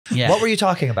Yeah. What were you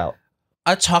talking about?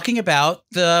 Talking about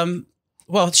the.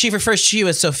 Well, she refers to you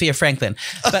as Sophia Franklin,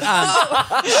 but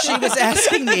she was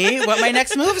asking me what my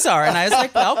next moves are, and I was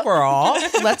like, "Well, girl,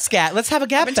 let's have a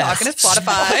gap fest." Talking to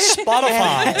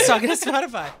Spotify. Talking to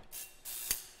Spotify.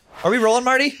 Are we rolling,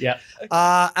 Marty? Yeah.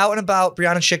 Out and about,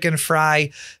 Brianna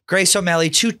Chickenfry, Grace O'Malley,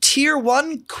 2 tier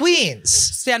 1 queens.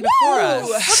 Stand before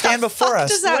us. Stand before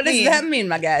us. What does that mean,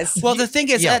 my guys? Well, the thing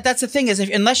is, that's the thing is,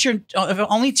 unless you're if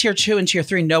only tier 2 and tier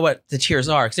 3 know what the tiers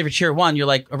are. Because if you're tier 1, you're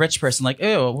like a rich person, like,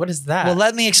 ew, what is that? Well,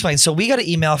 let me explain. So we got an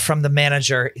email from the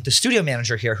manager, the studio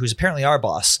manager here, who's apparently our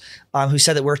boss, who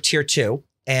said that we're tier 2.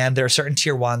 And there are certain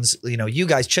tier 1s, you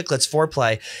guys, Chicklets,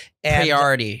 Foreplay. And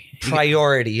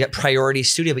priority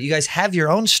studio. But you guys have your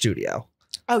own studio.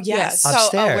 Oh, yes.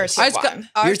 Upstairs. So, we're tier 1.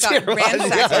 Ours got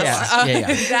ransacked. Yeah.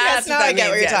 That's now I get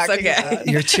what you're talking about.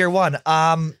 You're tier 1.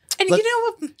 And you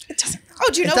know what? It doesn't. Oh,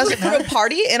 do you know who threw a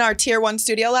party in our tier 1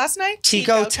 studio last night?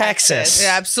 Tico, Texas.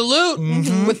 Yeah, absolute.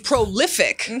 With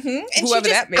prolific. And whoever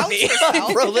she that may be.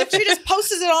 Prolific. She just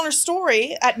posted it on her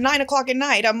story at 9:00 at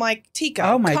night. I'm like, Tico.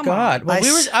 Oh my come God. on.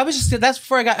 Well, I was just that's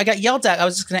before I got yelled at. I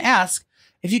was just going to ask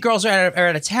if you girls are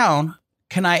out of town,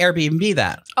 can I Airbnb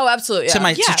that? Oh, absolutely. Yeah. To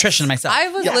my to Trish and myself. I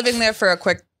was living there for a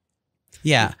quick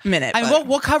minute. I mean,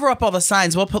 we'll cover up all the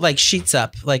signs. We'll put like sheets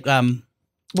up, like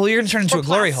Well, you're going to turn into a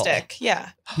glory hole. Yeah.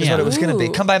 Is what it was going to be.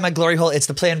 Come by my glory hole. It's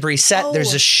the Plan Bri set.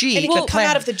 There's a sheet. And you could come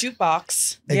out of the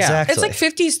jukebox. Exactly. It's like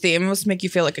 50s theme. It must make you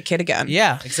feel like a kid again.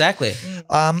 Yeah, exactly.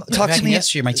 Talk to me.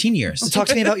 Yesterday, my teen years. Talk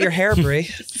to me about your hair, Bri.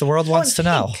 The world wants to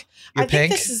know. You're I think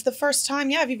pink? this is the first time,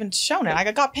 I've even shown it. I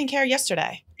got pink hair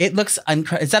yesterday. It looks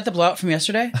is that the blowout from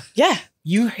yesterday? Yeah.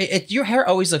 Your hair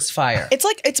always looks fire. It's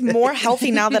like, it's more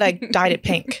healthy now that I dyed it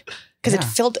pink. Because it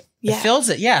filled, It fills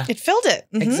it, yeah. It filled it.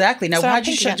 Exactly. Now, So why'd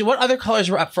you pink again. what other colors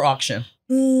were up for auction?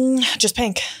 Just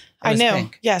pink. I was knew.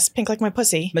 pink. Yes, pink like my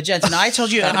pussy. Magenta. Now, I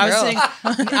told you,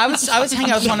 I was hanging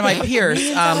out with one of my peers,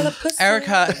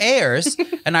 Erica Ayers,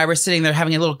 and I were sitting there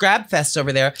having a little grab fest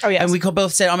over there. Oh, yes. And we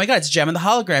both said, oh my God, it's Gem and the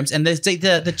Holograms. And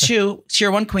the 2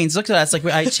 tier 1 queens looked at us like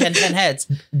I had 10 heads.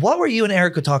 What were you and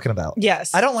Erica talking about?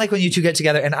 Yes. I don't like when you two get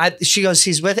together and she goes,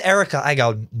 he's with Erica. I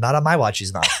go, not on my watch,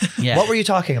 he's not. Yeah. What were you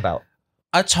talking about?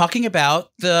 Talking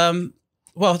about the.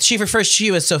 Well, she refers to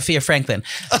you as Sophia Franklin,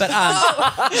 but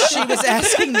she was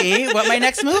asking me what my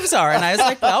next moves are, and I was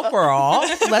like, "Well, girl,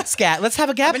 let's have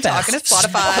a gap fest." Talking to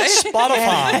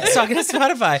Spotify. Talking to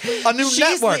Spotify. A new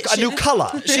network, a new color.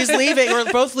 She's leaving.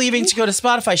 We're both leaving to go to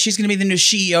Spotify. She's going to be the new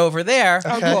CEO over there,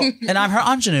 and I'm her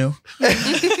ingenue.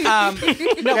 No,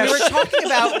 we were talking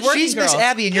about working She's girls. Miss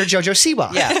Abby and you're JoJo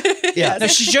Siwa. Yeah. No,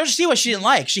 she's JoJo Siwa. She didn't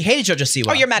like. She hated JoJo Siwa.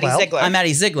 Oh, you're Maddie Ziegler. I'm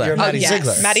Maddie Ziegler. You're Maddie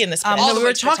Ziegler. Maddie in the spin. No, we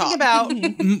were talking about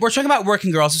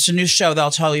Working Girls. It's a new show that I'll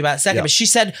tell you about in a second. Yeah. But she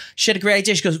said she had a great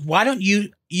idea. She goes, "Why don't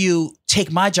you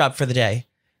take my job for the day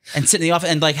and sit in the office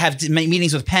and like have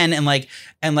meetings with Penn and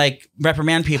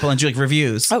reprimand people and do like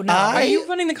reviews?" Oh no. Are you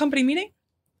running the company meeting?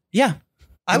 Yeah,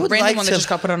 I would random like one to. that just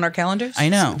got put on our calendars. I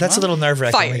know. That's a little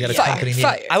nerve-wracking when we get a company meeting.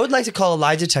 Fire. I would like to call a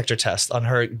lie detector test on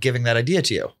her giving that idea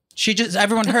to you.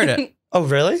 Everyone heard it. Oh,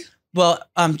 really? Well,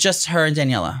 just her and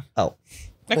Daniela. Oh.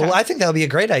 Well, I think that would be a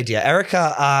great idea.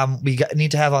 Erica,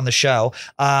 need to have on the show.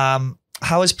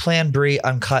 How is Plan Bri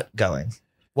Uncut going?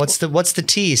 What's the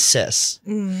tease, sis?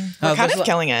 We're kind of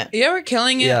killing it. Yeah, we're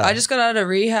killing it. Yeah. I just got out of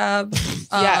rehab.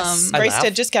 Yes. Grace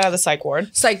did just get out of the psych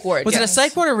ward. Psych ward. Was it a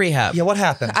psych ward or rehab? Yeah, what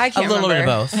happened? I can't A little bit of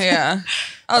remember. both. Yeah.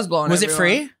 I was blowing Was it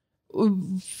everyone.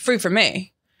 free? Free for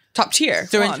me. Top tier.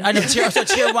 I know, so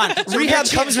tier 1. Rehab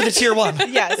comes with a tier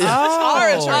 1. Yes. Oh. All our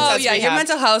insurance Oh, has yeah. Your rehab.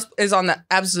 mental health is on the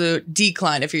absolute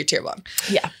decline if you're tier 1.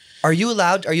 Yeah. Are you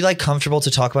like comfortable to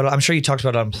talk about it? I'm sure you talked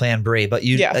about it on Plan Bri, but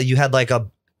you had like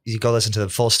you go listen to the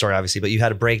full story, obviously, but you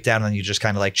had a breakdown and you just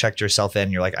kind of like checked yourself in.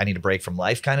 You're like, I need a break from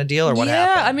life kind of deal, or what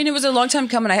happened? Yeah, I mean, it was a long time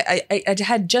coming. I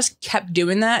had just kept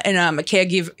doing that. And my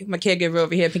caregiver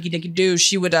over here, Pinky Dinky Doo,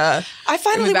 she would I bring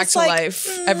finally me back was to like, life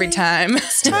every time.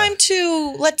 It's time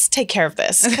to let's take care of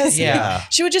this. Because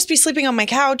she would just be sleeping on my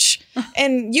couch.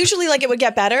 And usually like it would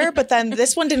get better, but then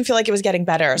this one didn't feel like it was getting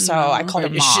better. So I called her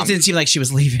It mom. didn't seem like she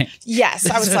was leaving. Yes.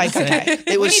 I was like, okay.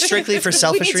 It was strictly for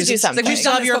selfish we need to do reasons. something. Do you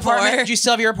still have your apartment? Do you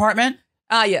still have your apartment?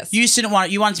 Yes. You just didn't want.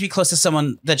 You wanted to be close to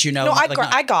someone that you know. No,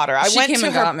 I got her. I She went came to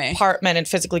and her got me. apartment and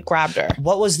physically grabbed her.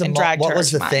 What was the and dragged her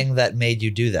to mine. thing that made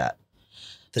you do that?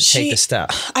 Take the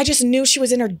step. I just knew she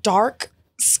was in her dark,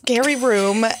 scary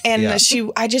room, and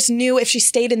I just knew if she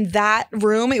stayed in that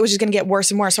room, it was just going to get worse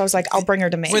and worse. So I was like, I'll bring her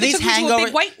to me. Were these hangovers?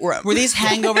 Big white room. Were these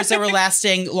hangovers that were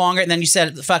lasting longer? And then you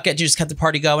said, "Fuck it," you just kept the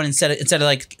party going instead of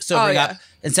like sobering up.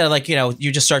 Instead of like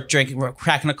you just start drinking,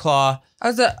 cracking a claw. I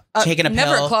was taking a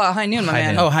never pill. a claw, high noon, my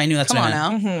man. Oh, high noon. That's Come what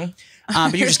on I meant. now.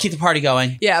 but you just keep the party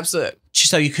going. Yeah, absolutely.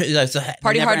 So you could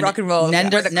party hard, rock and roll,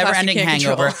 never ending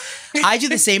hangover. I do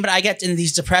the same, but I get in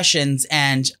these depressions,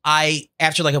 and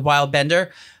after like a wild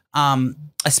bender,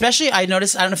 especially I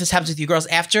notice, I don't know if this happens with you girls,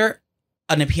 after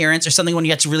an appearance or something, when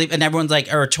you get to really, and everyone's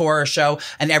like, or a tour or a show,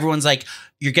 and everyone's like,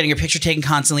 you're getting your picture taken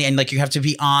constantly, and like you have to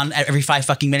be on every 5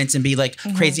 fucking minutes and be like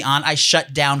crazy on. I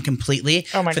shut down completely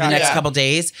for the next couple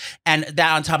days, and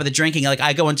that on top of the drinking, like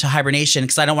I go into hibernation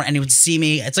because I don't want anyone to see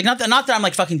me. It's like not that I'm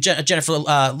like fucking Jennifer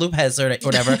Lopez or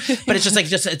whatever, but it's just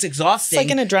it's exhausting. It's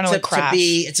like an adrenaline crash.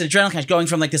 It's an adrenaline crash going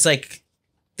from like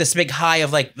this big high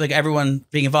of like everyone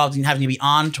being involved and having to be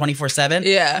on 24/7.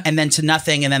 Yeah. And then to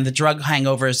nothing. And then the drug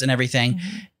hangovers and everything.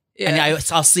 Yeah. And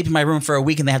I'll sleep in my room for a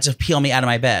week and they have to peel me out of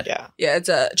my bed. Yeah. Yeah. It's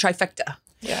a trifecta.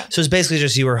 Yeah. So it's basically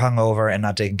just you were hungover and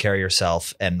not taking care of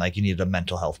yourself, and like you needed a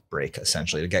mental health break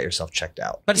essentially to get yourself checked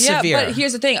out. But severe. But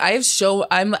here's the thing: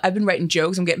 I've been writing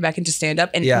jokes. I'm getting back into stand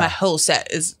up, and my whole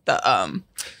set is the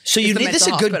So you need this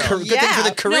a good thing for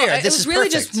the career. No, this is is really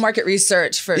perfect. just market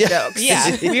research for jokes.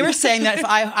 Yeah. We were saying that if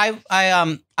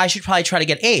I should probably try to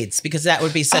get AIDS because that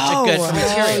would be such a good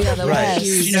material. Yeah, Right.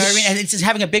 You know what I mean? And it's just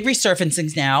having a big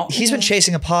resurfacing now. He's been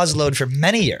chasing a pause load for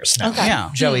many years now. Okay.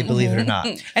 Yeah. Joey, believe it or not.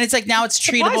 And it's like now it's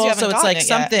Surprised you treatable, haven't so it's gotten like it yet.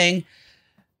 something.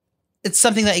 It's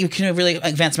something that you can really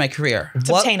advance my career. It's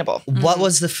obtainable. What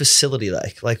was the facility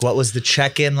like? Like, what was the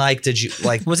check-in like? Did you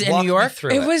like? Was it in walk New me York? through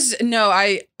It was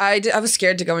I was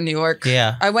scared to go in New York.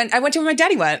 Yeah. I went to where my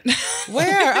daddy went.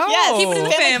 Where? Oh, Yes, keep it in the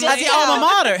family. At the alma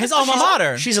mater. His alma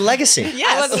mater. She's a legacy.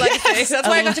 I was like, that's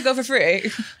why I got to go for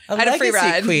free. I had a free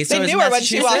legacy ride. queen. So They it was knew her when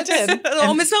she walked Massachusetts? in.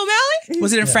 Oh, Miss O'Malley?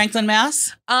 Was it in Franklin,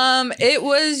 Mass? It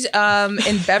was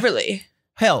in Beverly.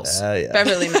 Hills. Yeah.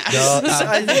 Beverly, Mass.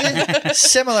 No,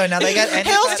 similar. Now they got Hills,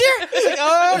 dear? It's like,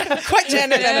 oh, quite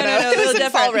gender. No, It was little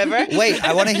in Fall different. River. Wait,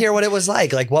 I want to hear what it was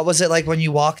like. Like, what was it like when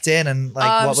you walked in, and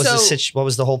like, what was what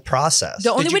was the whole process?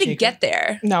 The only you way to take get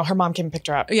there. No, her mom came and picked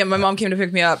her up. Yeah, my mom came to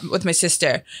pick me up with my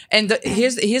sister. And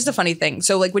here's the funny thing.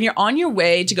 So like when you're on your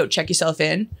way to go check yourself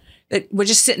in, we're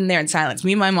just sitting there in silence.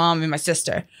 Me, my mom, and my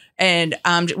sister. And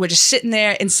we're just sitting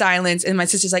there in silence. And my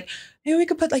sister's like, maybe we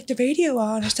could put like the radio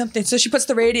on or something. So she puts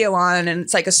the radio on and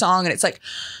it's like a song and it's like,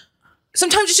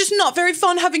 sometimes it's just not very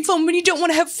fun having fun when you don't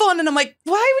want to have fun. And I'm like,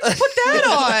 why would you put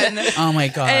that on? Oh my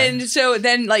God. And so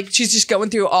then like she's just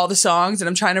going through all the songs and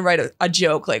I'm trying to write a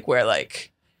joke like where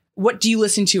like, what do you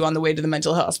listen to on the way to the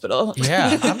mental hospital?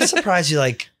 Yeah. I'm surprised you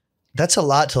like. That's a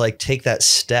lot to like take that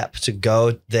step to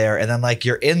go there, and then like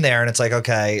you're in there, and it's like,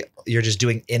 okay, you're just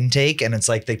doing intake, and it's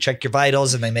like they check your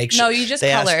vitals and they make sure. No, you just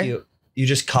they color. ask you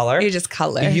just color. You just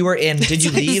color. You were in. Did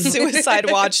you leave?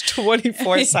 Suicide watch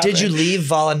 24/7. Did you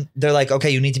leave They're like, okay,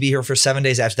 you need to be here for 7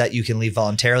 days. After that, you can leave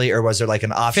voluntarily, or was there like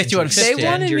an option 51 to They They extend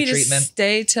wanted your me to treatment?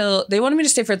 stay they wanted me to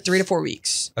stay for 3 to 4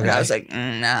 weeks. And Okay. I was like,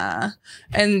 nah.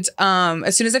 And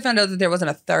as soon as I found out that there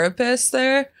wasn't a therapist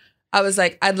there, I was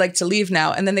like, I'd like to leave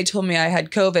now. And then they told me I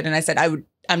had COVID and I said,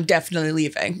 I'm definitely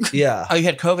leaving. Yeah. Oh, you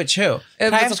had COVID too.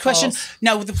 Can I was ask a a question? false.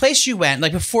 Now, with the place you went,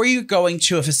 like before you going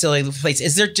to a facility place,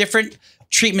 is there different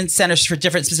treatment centers for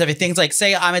different specific things? Like,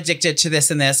 say I'm addicted to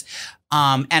this and this,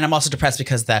 and I'm also depressed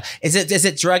because of that. Is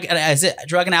it drug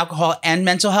and alcohol and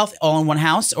mental health all in one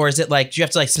house, or is it like do you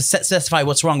have to like specify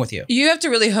what's wrong with you? You have to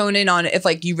really hone in on if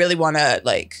like you really want to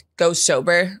like go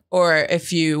sober or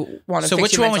if you want to. So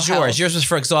which one was yours? Yours was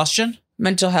for exhaustion.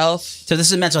 Mental health. So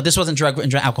this is mental. This wasn't drug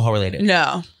and alcohol related.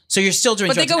 No. So you're still doing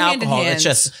But they drugs and go hand in alcohol. hand. It's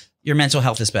just your mental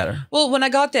health is better. Well, when I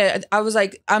got there, I was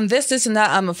like, I'm this, and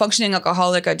that. I'm a functioning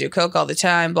alcoholic. I do coke all the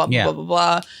time, blah, blah, Yeah. blah, blah,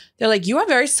 blah. They're like, you are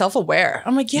very self-aware.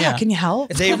 I'm like, yeah. Can you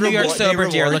help? It's called New York sober,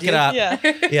 dear. Look it up. Yeah.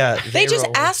 Yeah. They just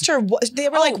reward- asked her, they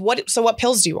were like, what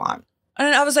pills do you want?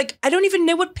 And I was like, I don't even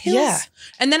know what pills. Yeah.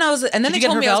 And then they you told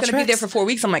get me I was going to be Hervaltrex? there for 4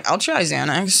 weeks. I'm like, I'll try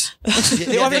Xanax.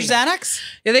 They offer Xanax?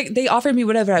 Yeah, they offered me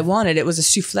whatever I wanted. It was a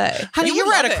souffle. Honey, you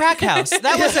were at a crack house.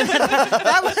 That wasn't.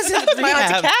 That wasn't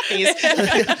rehab.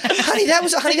 honey,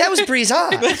 that was Breeze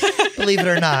on. Believe it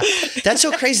or not. That's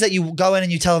so crazy that you go in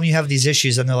and you tell them you have these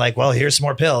issues, and they're like, "Well, here's some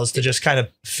more pills to just kind of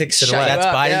fix it Shut away." you That's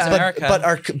up, Biden's yeah.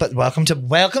 America. But welcome to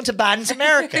Biden's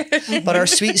America. But our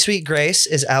sweet Grace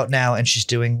is out now, and she's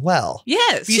doing well.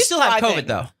 Yes. You still have thriving. COVID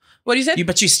though. What do you say?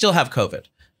 But you still have COVID.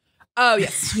 Oh,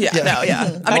 yes. Yeah. No,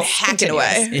 yeah. I mean, hack it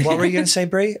away. What were you going to say,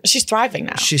 Brie? She's thriving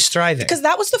now. She's thriving. Because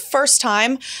that was the first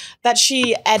time that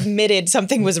she admitted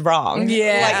something was wrong.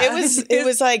 Yeah. Like it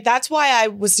was like, that's why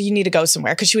you need to go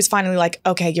somewhere. Cause she was finally like,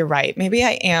 okay, you're right. Maybe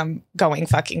I am going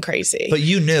fucking crazy. But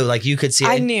you knew, like you could see.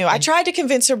 I knew. I tried to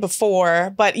convince her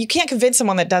before, but you can't convince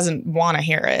someone that doesn't want to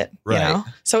hear it. Right. You know?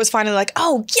 So it was finally like,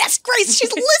 oh, yes, Grace, she's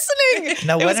listening.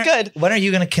 Now, it was good. When are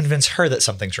you going to convince her that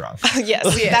something's wrong? Yes,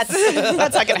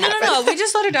 that's not going to happen. No. We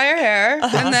just let her dye her hair.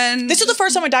 And then this was the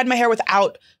first time I dyed my hair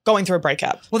without going through a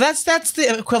breakup. Well, that's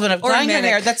the equivalent of dyeing your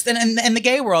hair. That's in the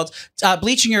gay world,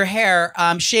 bleaching your hair,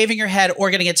 shaving your head, or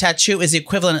getting a tattoo is the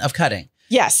equivalent of cutting.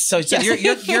 Yes. So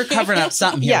you're covering up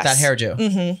something here with that hairdo.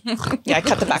 Mm-hmm. Yeah, I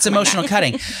cut the back. It's emotional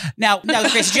cutting. Now,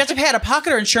 Grace, did you have to pay out of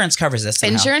pocket or insurance covers this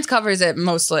somehow? Insurance covers it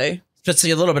mostly. It's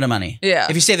a little bit of money. Yeah.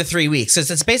 If you stay the 3 weeks. So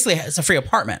it's basically a free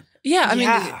apartment. Yeah. I mean,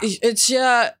 it's,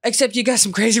 except you got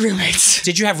some crazy roommates.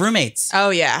 Did you have roommates?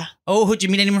 Oh, yeah. Oh, did you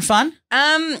meet anyone fun?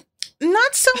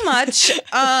 Not so much.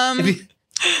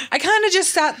 I kind of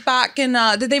just sat back and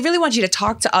they really want you to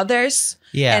talk to others.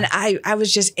 Yeah. And I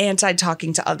was just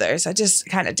anti-talking to others. I just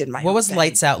kind of did my own What was thing.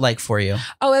 lights out like for you?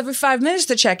 Oh, every 5 minutes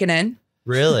they're checking in.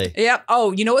 Really? Yep.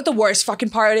 Oh, you know what the worst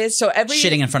fucking part is? So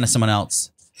Shitting in front of someone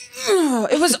else.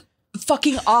 It was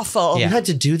fucking awful. You had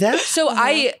to do that? So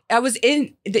I was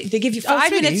in, they give you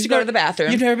 5 minutes to go to the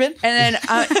bathroom. You've never been? And then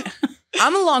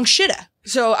I'm a long shitter.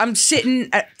 So I'm sitting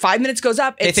at 5 minutes goes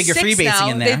up. They think you're freebasing now.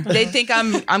 in there. They think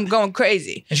I'm going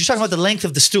crazy. And she's talking about the length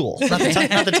of the stool, not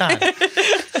the time.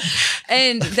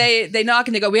 And they knock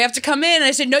and they go, we have to come in. And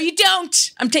I said, no, you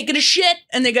don't. I'm taking a shit.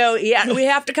 And they go, yeah, we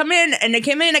have to come in. And they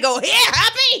came in. I go, yeah,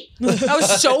 happy. I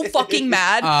was so fucking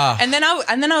mad. And then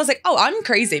I was like, oh, I'm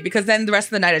crazy. Because then the rest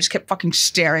of the night I just kept fucking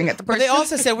staring at the person. But they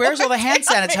also said, where's all the hand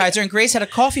sanitizer? And Grace had a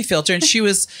coffee filter and she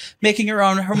was making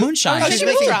her moonshine. She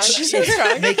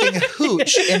was making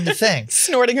hooch in the thing.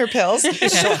 Snorting her pills.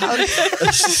 So how,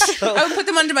 I would put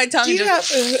them under my tongue.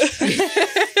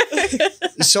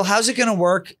 So how's it going to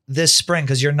work this spring?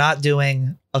 Because you're not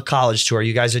doing a college tour.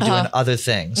 You guys are doing other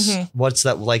things. Mm-hmm. What's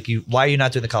that like? Why are you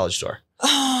not doing the college tour?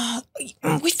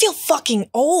 We feel fucking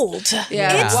old.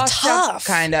 Yeah, it's tough.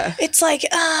 Kind of. It's like,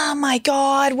 oh my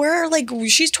God, we're like,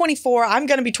 she's 24. I'm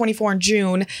going to be 24 in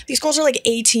June. These girls are like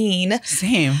 18.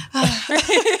 Same.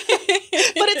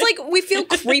 But it's like, we feel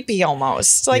creepy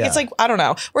almost. Like, it's like, I don't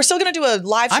know. We're still going to do a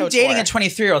live show I'm dating tour. a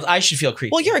 23-year-old. I should feel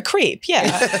creepy. Well, you're a creep. Yeah.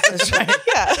 That's right.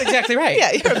 Yeah. That's exactly right.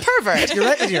 Yeah, you're a pervert. You're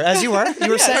right. As you were. You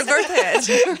were saying. Pervert.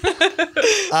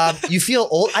 You feel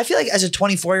old. I feel like as a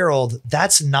 24-year-old,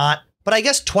 that's not. But I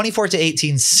guess 24 to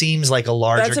 18 seems like a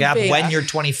larger gap when you're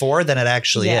 24 than it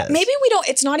actually is. Maybe we don't,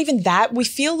 it's not even that. We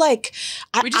feel like,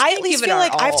 I at least feel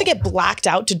like I have to get blacked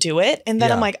out to do it. And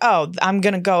then I'm like, oh, I'm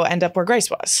going to go end up where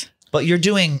Grace was. But you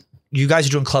guys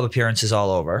are doing club appearances all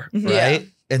over, right? Yeah.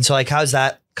 And so like, how's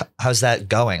that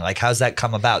going? Like, how's that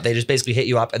come about? They just basically hit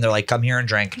you up and they're like, come here and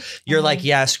drink. You're like,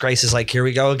 yes. Grace is like, here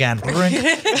we go again. Down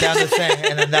the thing.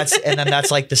 And then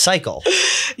that's like the cycle.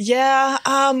 Yeah.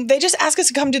 They just ask us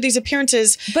to come do these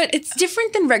appearances. But it's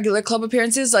different than regular club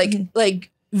appearances. Like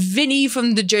Vinny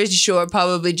from the Jersey Shore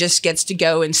probably just gets to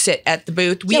go and sit at the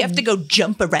booth. We have to go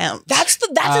jump around. That's the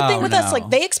thing with us. Like,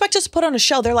 they expect us to put on a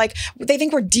show. They're like, they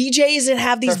think we're DJs and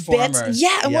have these bits.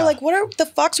 Yeah. And we're like, what are the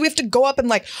fucks? We have to go up and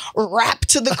like rap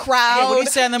to the crowd. Hey, what do you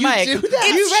say on the mic? You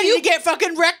ready to get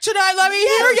fucking wrecked tonight? Let me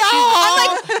hear you. I'm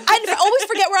like, I always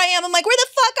forget where I am. I'm like, where the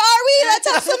fuck are we? Let's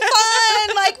have some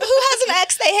fun. Like, who has an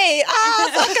ex they hate?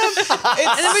 Fuck them.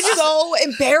 It's just so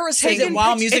embarrassing. Is it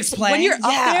while music's playing? When you're up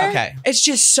there, it's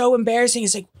just so embarrassing.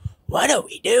 It's like, what are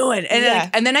we doing?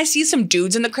 And then I see some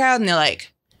dudes in the crowd and they're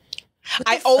like,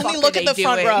 I only look at the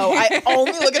front row. I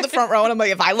only look at the front row and I'm like,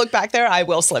 if I look back there, I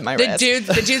will slit my wrist.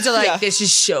 The dudes are like, this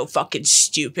is so fucking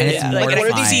stupid. It's like, what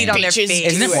are these on their bitches face?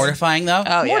 Isn't it mortifying though?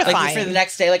 Oh yeah. Like for the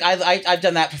next day, like I've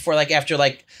done that before. Like after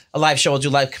like a live show, we'll do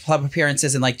like club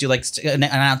appearances and like do like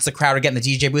announce the crowd or get in the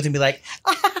DJ booth and be like,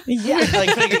 yeah,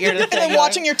 like putting your ear to the thing. And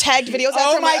watching your tagged videos.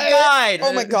 Oh my God.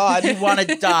 Oh my God. You want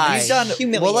to die.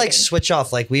 We'll like switch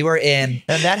off. Like we were in,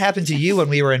 and that happened to you when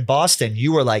we were in Boston.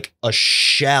 You were like a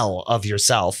shell of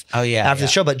yourself. Oh yeah. After the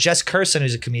show, but Jess Curson,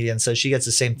 who's a comedian, so she gets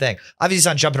the same thing. Obviously, she's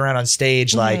not jumping around on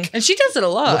stage like, and she does it a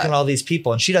lot. Looking at all these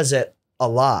people, and she does it a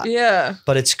lot. Yeah.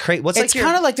 But it's crazy. It's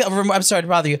kind of like I'm sorry to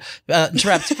bother you.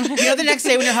 Interrupt. You know, the next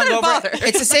day when you're hungover,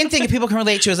 it's the same thing that people can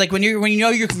relate to. Is like when you know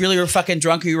you're really fucking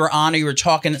drunk, or you were on, or you were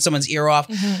talking someone's ear off.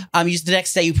 The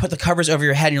next day you put the covers over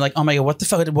your head, and you're like, oh my God, what the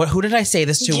fuck? Who did I say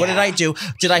this to? Yeah. What did I do?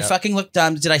 Did I fucking look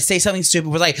dumb? Did I say something stupid?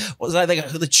 Was I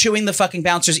like chewing the fucking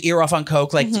bouncer's ear off on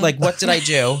coke? Like what did I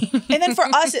do? And then for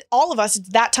us, all of us, it's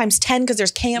that times 10 because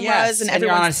there's cameras and everyone's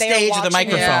you're on a stage with a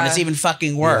microphone. Yeah. It's even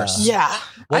fucking worse. Yeah.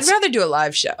 I'd rather do a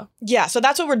live show. Yeah, so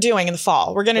that's what we're doing in the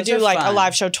fall. We're going to do like a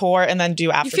live show tour and then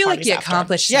do after parties. You feel like you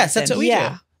accomplished something. Yes, that's what we do.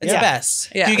 It's the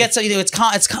best. Yeah. You get something.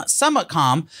 It's somewhat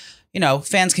calm.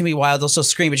 fans can be wild. They'll still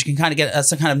scream, but you can kind of get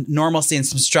some kind of normalcy and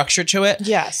some structure to it.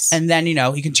 Yes. And then,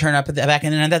 you can turn up at the back.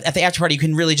 And then at the after party, you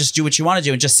can really just do what you want to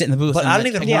do and just sit in the booth. But I don't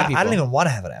even want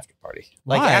to have an after party.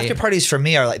 Like Why? after parties for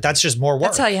me are like, that's just more work.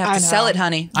 That's how you have to sell it,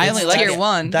 honey. I only like tier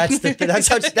one. That's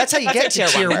how you get to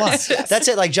tier one. That's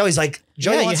it. Like Joey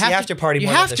wants the after party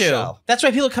more than the show. That's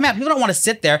why people come out. People don't want to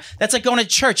sit there. That's like going to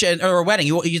church or a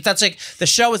wedding. That's like the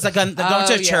show is like going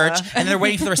to a church and they're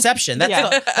waiting for the reception.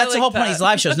 That's the whole point of these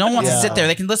live shows. No one wants to sit there.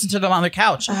 They can listen to them on their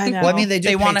couch. I know. Well, I mean, they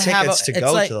do pay tickets to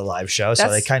go to the live show, so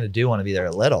they kind of do want to be there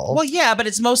a little. Well, yeah, but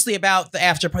it's mostly about the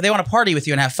after party. They want to party with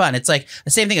you and have fun. It's like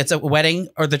the same thing. It's a wedding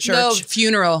or the church. No,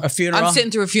 funeral. A funeral. I'm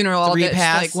sitting through a funeral all day.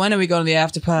 Like, when are we going to the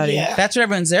after party? Yeah. That's what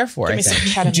everyone's there for.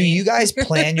 Do you guys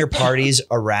plan your parties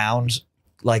around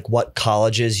like what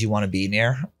colleges you want to be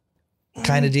near?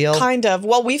 Kind of deal? Kind of.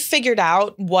 Well, we figured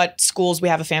out what schools we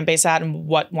have a fan base at and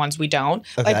what ones we don't.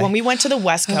 Okay. Like when we went to the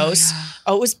West Coast,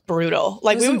 it was brutal.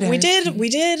 Like we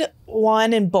did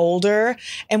one in Boulder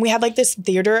and we had like this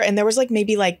theater and there was like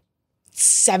maybe like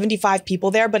 75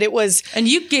 people there, but it was... And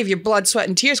you gave your blood, sweat,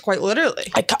 and tears quite literally.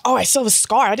 I still have a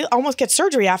scar. I almost get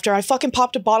surgery after. I fucking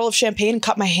popped a bottle of champagne and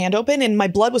cut my hand open and my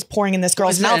blood was pouring in this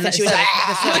girl's mouth and she was like...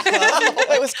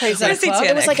 It was crazy.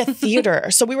 It was like a theater.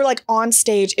 So we were like on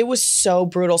stage. It was so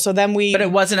brutal. So then we... But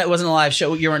it wasn't a live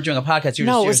show. You weren't doing a podcast. You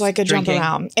were it was like a jump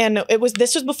around. And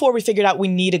this was before we figured out we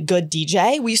need a good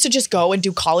DJ. We used to just go and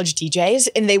do college DJs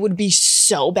and they would be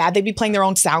so bad. They'd be playing their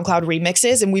own SoundCloud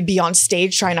remixes and we'd be on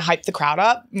stage trying to hype the crowd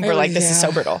up. We're like, this is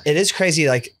so brutal. It is crazy.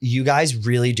 Like you guys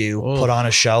really do put on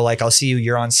a show. Like I'll see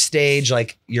you're on stage,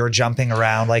 like you're jumping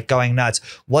around, like going nuts.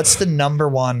 What's the number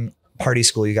one party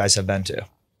school you guys have been to?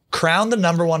 Crown the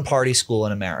number one party school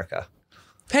in America.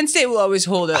 Penn State will always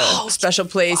hold a special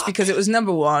place because it was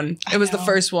number one. It was the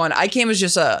first one. I came as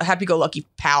just a happy-go-lucky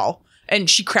pal. And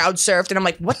she crowd surfed, and I'm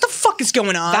like, "What the fuck is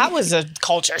going on?" That was a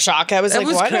culture shock. I was like,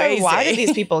 "Why do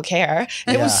these people care?"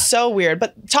 It was so weird.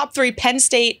 But top three: Penn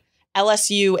State,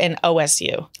 LSU, and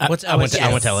OSU. I went to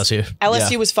LSU.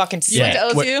 LSU was fucking sick. Yeah.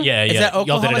 LSU? Yeah. Is that Oklahoma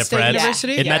Y'all did it at State Fred's.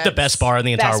 University? Isn't that the best bar in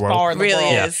the entire world? Bar in the Really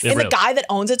world. is. And the guy that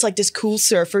owns it's like this cool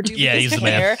surfer dude. Yeah, he's the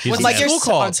man. What's like you're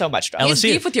on so much drugs. He's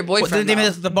beef with your boyfriend.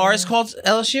 The bar is called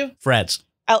LSU? Fred's.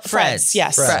 Fred's,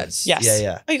 yes. Fred's. Yes.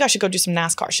 Yeah. Oh, you guys should go do some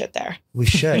NASCAR shit there. We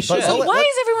should. Why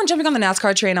is everyone jumping on the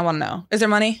NASCAR train? I want to know. Is there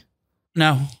money?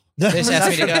 No. They just asked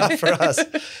me to go. For us.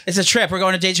 It's a trip. We're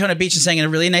going to Daytona Beach and staying in a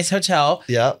really nice hotel.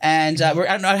 Yeah. And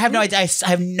I have no idea. I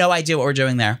have no idea what we're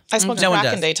doing there. I smoked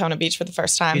crack in Daytona Beach for the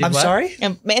first time. I'm sorry?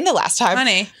 And the last time.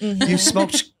 Honey. You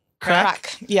smoked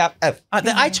crack? Yep.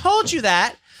 I told you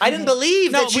that. I didn't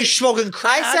believe that you smoking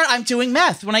crack. I said I'm doing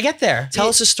meth when I get there. Tell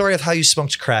us a story of how you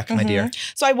smoked crack, my dear.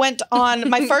 So I went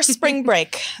on my first spring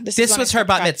break. This was her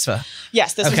bat mitzvah.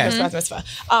 Yes, this was her bat mitzvah.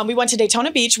 We went to Daytona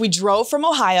Beach. We drove from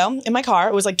Ohio in my car.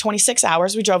 It was like 26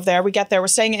 hours. We drove there. We get there. We're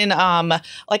staying in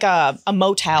like a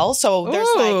motel. So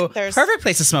there's perfect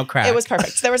place to smoke crack. It was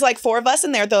perfect. There was like 4 of us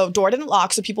in there. The door didn't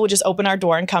lock, so people would just open our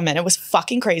door and come in. It was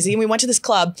fucking crazy. And we went to this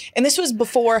club, and this was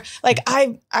before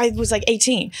I was like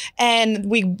 18, and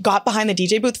we got behind the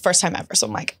DJ booth first time ever. So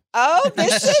I'm like, oh,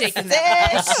 this is sick. I'm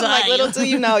like, little do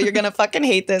you know, you're gonna fucking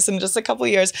hate this in just a couple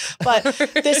of years. But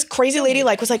this crazy lady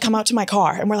was like, come out to my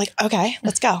car, and we're like, okay,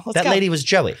 let's go. That lady was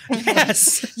Joey.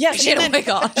 Yes. Yes. Oh my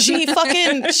God. She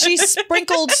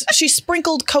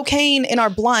sprinkled cocaine in our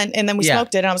blunt, and then we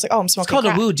smoked it. And I was like, oh, I'm smoking. It's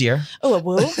called a woo, dear. Oh, a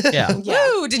woo. Yeah.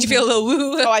 Woo! Did you feel a little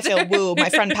woo? Oh, I feel woo. My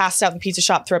friend passed out in the pizza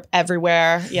shop, threw up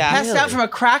everywhere. Yeah. Passed out from a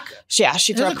crack. Yeah,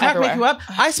 she threw Does up crack everywhere. make you up?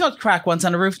 I smoked crack once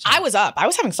on a rooftop. I was up. I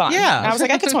was having fun. Yeah. And I was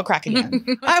like, I could smoke crack again.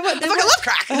 I fucking love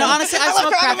crack. No, honestly, I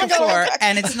smoked crack before,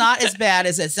 and it's not as bad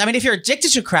as it's. I mean, if you're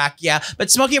addicted to crack, yeah, but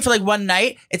smoking it for like one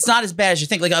night, it's not as bad as you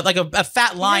think. Like a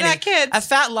fat line. A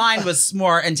fat line was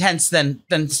more intense than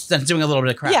doing a little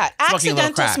bit of crack. Yeah, smoking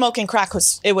accidental smoking crack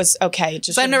was okay. It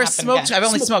just so I've never happen smoked. again. I've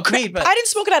only smoked weed, but I didn't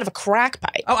smoke it out of a crack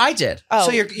pipe. Oh, I did. Oh,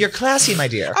 So you're classy, my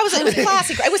dear. it was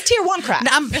classic. It was tier 1 crack. No,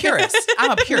 I'm a purist.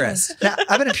 I'm a purist. Now,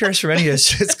 I've been a purist for many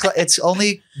years. It's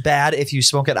only bad if you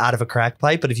smoke it out of a crack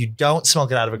pipe, but if you don't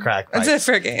smoke it out of a crack pipe, That's it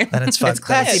for a game. then it's fun. It's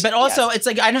classy, but also it's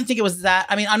like I don't think it was that.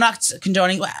 I mean, I'm not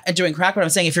condoning doing crack, but I'm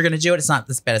saying if you're going to do it, it's not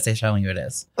as bad as they're telling you it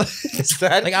is. Is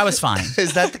that Like I was fine.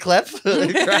 Is that the clip?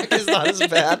 Crack is not as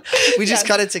bad. We just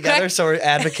cut it together, so we're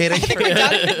advocating for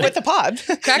it. With the pod.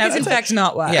 Crack is in fact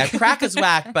not whack. Yeah, crack is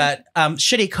whack, but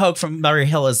shitty coke from Murray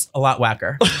Hill is a lot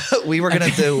whacker. We were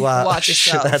gonna do. Watch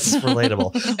yourself. That's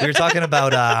relatable. We were talking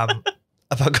about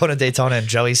about going to Daytona, and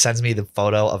Joey sends me the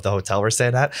photo of the hotel we're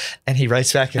staying at, and he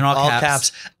writes back in all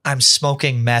caps, "I'm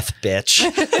smoking meth, bitch."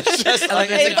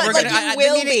 You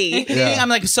will be. I'm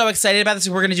like so excited about this.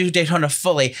 We're gonna do Daytona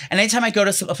fully. And anytime I go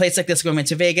to a place like this, going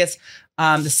into Vegas,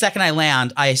 the second I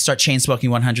land, I start chain smoking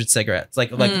 100 cigarettes,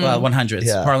 like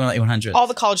 100s, Parliament 100. All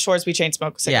the college tours we chain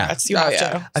smoke cigarettes. You have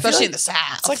to, especially in the South.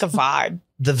 It's like a vibe.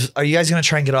 Are you guys gonna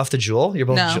try and get off the Juul? You're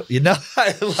both No. You know,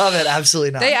 I love it.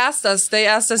 Absolutely not. They asked us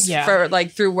for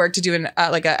like through work to do an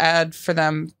like an ad for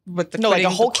them with the like a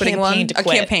whole quitting campaign to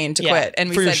quit. A campaign to quit, and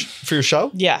we said for your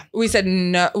show. Yeah, we said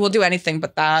no, we'll do anything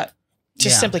but that. I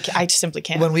just simply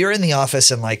can't. When we were in the office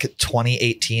in like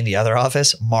 2018, the other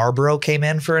office, Marlboro came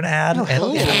in for an ad,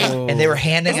 and they were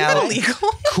handing out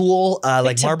cool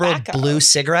like Marlboro blue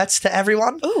cigarettes to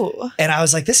everyone. Ooh, and I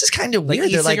was like, this is kind of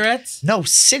weird. They're cigarettes? Like, no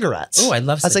cigarettes. Oh, I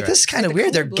love cigarettes. I was like, this is kind of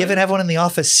weird. They're giving everyone in the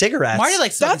office cigarettes. Marty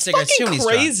likes smoking that's cigarettes too. fucking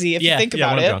crazy if you think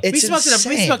about it. It's we smoked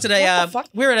at a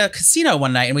we were at a casino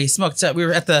one night and we smoked. We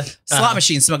were at the slot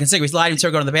machine smoking cigarettes. We lied to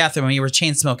her going to the bathroom and we were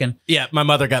chain smoking. Yeah, my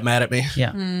mother got mad at me.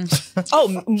 Yeah.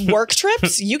 Oh, work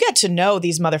trips? You get to know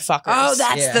these motherfuckers. Oh,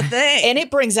 that's the thing. And it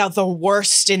brings out the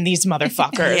worst in these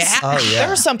motherfuckers. Oh, yeah.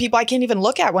 There are some people I can't even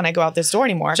look at when I go out this door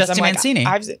anymore. Justin Mancini. And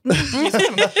I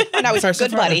was a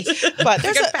good buddy. But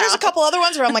there's a couple other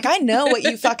ones where I'm like, I know what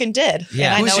you fucking did.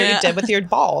 Yeah. And I know what you did with your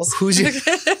balls. Who's your?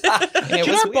 Do you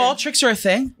know ball tricks are a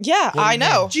thing? Yeah, I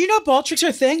know. Do you know ball tricks are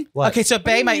a thing? What? Okay, so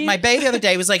Bay, my Bay the other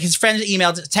day was like his friend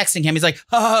emailed texting him. He's like,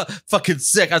 fucking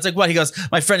sick. I was like, what? He goes,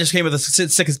 my friend just came with the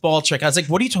sickest ball trick. I was like,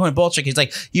 what are you talking about ball trick? He's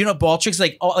like, you know ball tricks?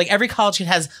 Like every college kid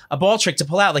has a ball trick to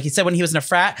pull out. Like he said when he was in a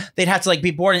frat, they'd have to like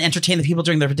be bored and entertain the people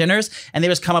during their dinners, and they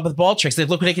would just come up with ball tricks. They'd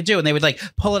look what they could do, and they would like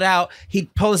pull it out.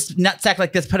 He'd pull his nutsack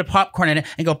like this, put a popcorn in it,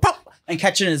 and go pop. And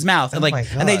catch it in his mouth, and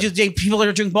people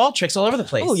are doing ball tricks all over the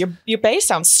place. Oh, your bass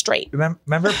sounds straight. Remember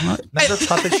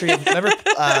puppetry? Remember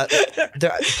the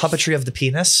puppetry of the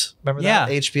penis? Remember that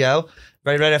HBO?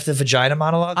 Right after the vagina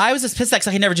monologue. I was just pissed because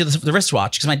I could never do the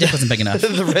wristwatch because my dick wasn't big enough.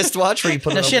 The wristwatch where you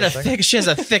put it. She has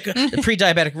a thick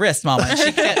pre-diabetic wrist, Mama. And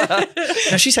she can't.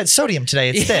 No, she's had sodium today.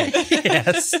 It's thick.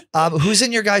 Yes. Who's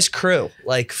in your guys' crew?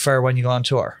 Like for when you go on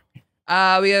tour?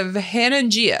 We have Hannah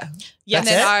and Gia. Yes. And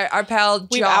then our pal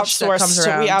Josh that comes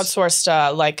around. We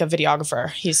outsourced like a videographer.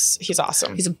 He's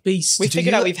awesome. He's a beast. We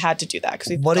figured out we've had to do that because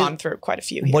we've gone through quite a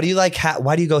few. Here. What do you like?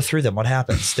 Why do you go through them? What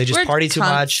happens? They just party too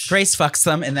much. Grace fucks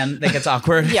them and then it gets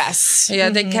awkward. Yes. Yeah,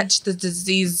 they catch the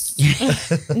disease.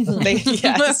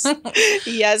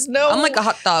 Yes. No. I'm like a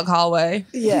hot dog hallway.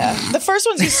 Yeah. The first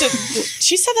ones used to.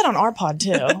 She said that on our pod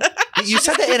too. You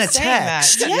said that in a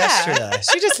text yesterday.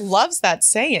 She just loves that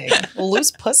saying.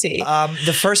 Loose pussy.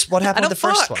 The first. What happened with the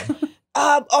first one?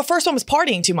 Our first one was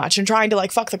partying too much and trying to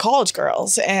like fuck the college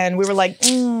girls, and we were like,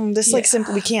 "This like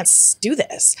simply we can't do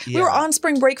this." Yeah. We were on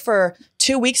spring break for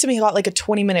 2 weeks, and we got like a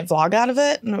 20-minute vlog out of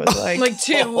it, and it was like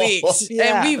 2 weeks.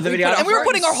 Yeah. And we were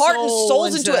putting our heart and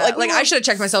souls into it. Like I should have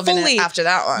checked myself in it after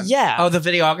that one. Yeah. Oh, the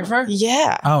videographer?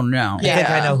 Yeah. Oh no. I think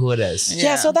I know who it is.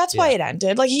 Yeah. So that's why it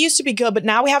ended. Like he used to be good, but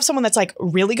now we have someone that's like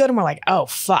really good, and we're like, oh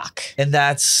fuck. And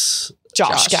that's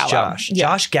Josh Gallo.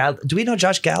 Josh Gallo. Do we know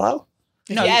Josh Gallo?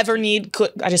 No, if you ever need,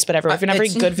 I just spit everywhere. If you ever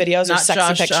need good videos or sexy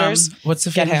Josh, pictures, what's the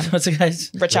get him. What's the guy's?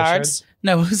 Richards.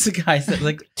 No, who's the guy that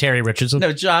like Terry Richardson.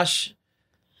 No, Josh,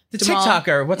 the Jamal.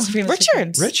 TikToker. What's the famous?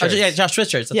 Richards. Oh, yeah, Josh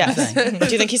Richards. That's what I'm saying. Do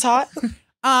you think he's hot?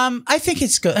 I think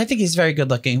he's good. I think he's very good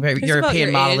looking, very He's European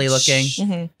about your modelly age.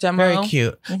 looking, Demo. very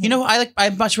cute. You know, I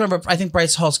much remember. I think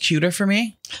Bryce Hall's cuter for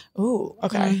me. Ooh,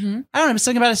 okay. Mm-hmm. I don't know.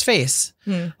 Something about his face.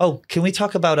 Oh, can we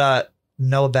talk about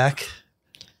Noah Beck?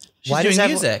 She's doing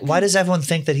music. Why does everyone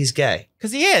think that he's gay?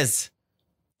 Because he is.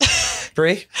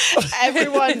 Bri?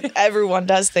 Everyone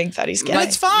does think that he's gay. But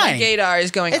it's fine. My gaydar is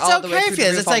going It's all the way okay through if he the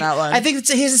is. roof It's on like that one. I think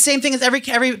he's the same thing as every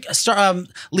star,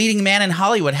 leading man in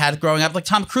Hollywood had growing up. Like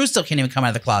Tom Cruise still can't even come out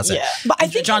of the closet. Yeah, but I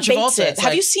think John he baits Travolta. it. It's Have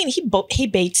like- you seen he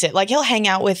baits it? Like he'll hang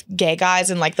out with gay guys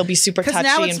and like they'll be super touchy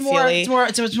Because now it's and more, feely.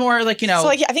 it's more like so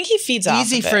like I think he feeds off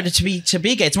easy of for it. it to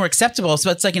be gay. It's more acceptable.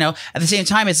 So it's like at the same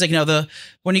time, it's like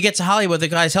when you get to Hollywood, the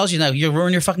guy tells you, "No, you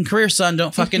ruin your fucking career, son.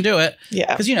 Don't fucking do it."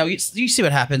 Yeah. because you see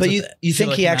what happens. But with you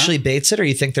think people he like, actually baits it, or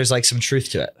you think there's like some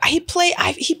truth to it? He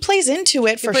plays into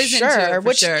it for plays into sure. it for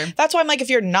which sure. that's why I'm like, if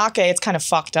you're not gay, it's kind of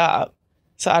fucked up.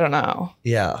 So I don't know.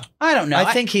 Yeah. I don't know.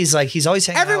 I think he's always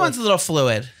hanging everyone's out a little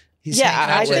fluid.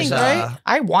 I think right.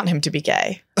 I want him to be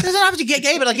gay. It doesn't have to get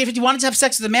gay, but like if you wanted to have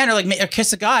sex with a man or like or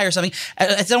kiss a guy or something,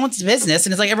 it's everyone's business,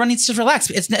 and it's like everyone needs to relax.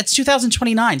 It's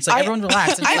 2029, so like everyone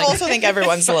relax. I also think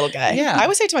everyone's a little gay. Yeah. I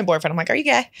always say to my boyfriend, I'm like, "Are you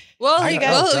gay?" Well, Are you gay?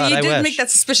 well, God, you I did wish. make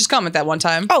that suspicious comment that one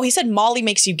time. Oh, he said Molly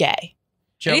makes you gay.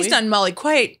 And he's done Molly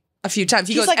quite a few times.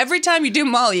 He He's goes, like- every time you do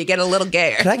Molly, you get a little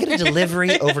gayer. Can I get a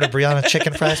delivery over to Brianna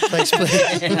Chickenfry's place,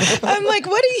 please? I'm like,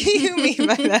 what do you mean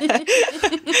by that?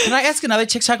 Can I ask another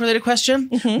TikTok related question?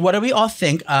 What do we all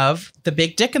think of the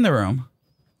big dick in the room?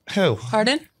 Who?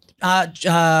 Pardon?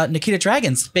 Nikita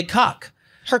Dragun's big cock.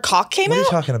 Her cock came What are you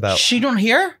out? talking about? She don't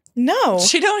hear? No.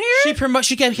 She don't hear?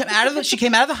 She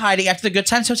came out of the hiding after the Good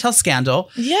Times Hotel scandal.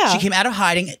 Yeah. She came out of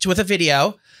hiding with a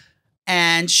video,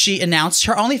 and she announced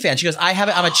her OnlyFans. She goes,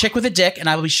 I'm a chick with a dick, and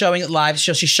I will be showing it live.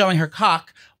 So she's showing her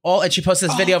cock. And she posted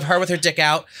this video of her with her dick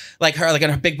out, like in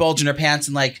her big bulge in her pants,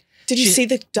 and like. Did you see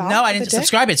the dog? No, I with didn't the dick?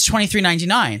 subscribe. It's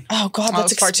 $23.99. Oh God,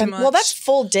 that's far too expensive. much. Well, that's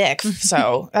full dick,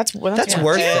 so that's Worth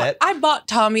it. I bought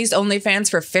Tommy's OnlyFans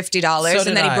for $50, So and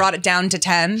then did he I. brought it down to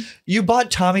 $10. You bought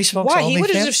Tommy Smoke's Why? He would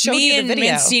have OnlyFans? just showed Me you and the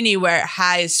video. Mancini were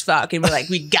high as fuck, and we're like,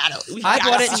 we gotta I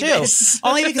bought it see too, this.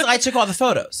 only because I took all the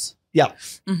photos. Yeah.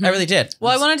 I really did.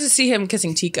 Well, I wanted to see him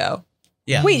kissing Tico.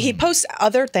 Yeah. Wait, he posts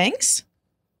other things?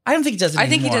 I don't think he does it I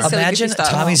think he anymore. does silly Imagine goofy stuff.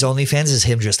 Tommy's OnVIFans is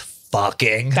him just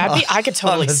fucking. That'd be. I could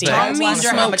totally see thing. that. I wonder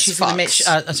how much he's going to make.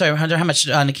 Smokes I wonder how much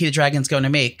Nikita Dragun's going to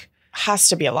make. Has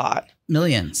to be a lot.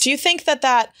 Millions. Do you think that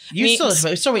We're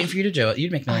still waiting for you to do it.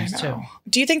 You'd make millions too.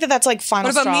 Do you think that that's like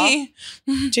final What about straw? me?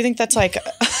 Do you think that's like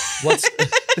What's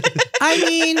I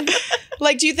mean,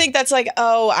 like? Do you think that's like?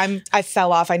 Oh, I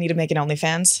fell off. I need to make an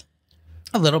OnlyFans.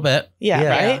 a little bit. Yeah,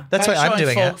 right. That's why I'm Showing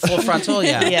doing it. Full frontal,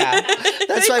 yeah. Yeah.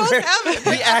 That's why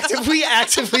we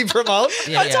actively promote.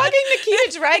 Yeah, I'm yeah. talking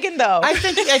Nikita Dragun though. I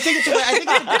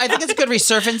think it's a good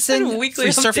resurfacing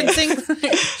Weekly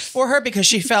for her because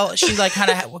she like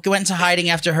kind of went into hiding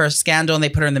after her scandal and they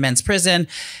put her in the men's prison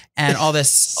and all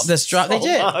this drama. They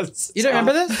did. You don't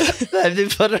remember this? They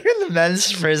put her in the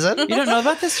men's prison. You don't know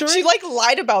about this story? She like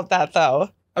lied about that though.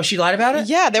 Oh, she lied about it?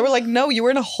 Yeah, they were like, no, you were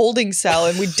in a holding cell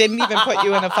and we didn't even put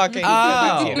you in a fucking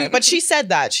Oh. unit. But she said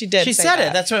that. She did. She say said that.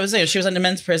 it. That's what I was saying. She was in the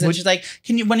men's prison. She's like,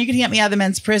 when are you going to get me out of the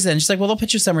men's prison? She's like, well, they'll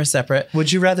put you somewhere separate.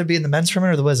 Would you rather be in the men's prison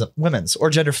or the women's or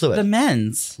gender fluid? The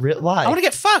men's. Why? I want to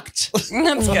get fucked. Let's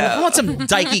I go. want some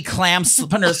dykey clam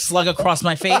putting a slug across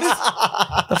my face.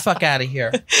 The fuck out of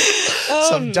here.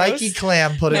 Some dykey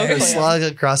clam putting No a clam. slug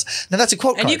across. Now that's a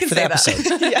quote And card you can for the say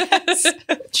that. episode. Yes.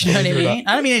 Do you know what I mean?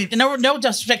 I don't mean no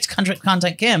disrespect to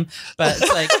content Kim, but it's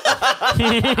like I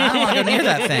don't want to go near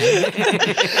that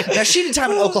thing. Now she did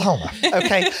time in Oklahoma.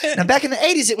 Okay. Now back in the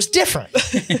 80s, it was different.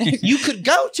 You could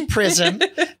go to prison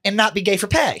and not be gay for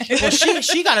pay. Well,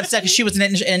 she got upset because she was in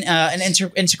an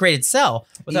integrated cell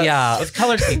with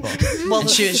colored people. Well, And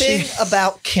the thing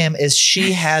about Kim is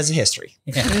she has a history.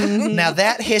 Now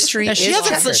that history Now, is she hasn't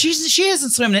checkered. she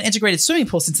hasn't swum in an integrated swimming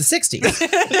pool since the 60s.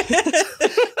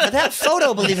 Now, that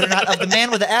photo, believe it or not, of the man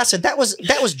with the acid, that was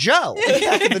Joe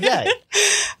back in the day.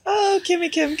 Oh, Kim.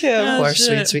 Poor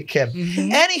sweet Kim.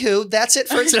 Anywho, that's it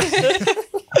for today.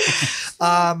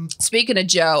 Speaking of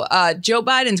Joe, Joe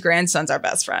Biden's grandson's our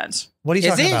best friend. What are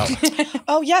you Is talking he? about?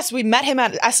 Oh yes, we met him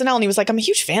at SNL and he was like, I'm a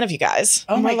huge fan of you guys.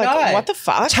 Oh And my we're like, God. what the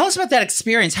fuck? Tell us about that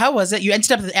experience. How was it? You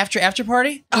ended up at the after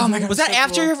party? Oh my God, Was that so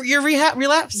after cool. your rehab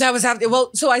relapse? That was after. Well,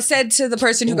 so I said to the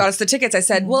person who got us the tickets, I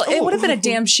said, "Well, it would have been a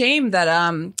damn shame that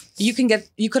you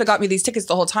could have got me these tickets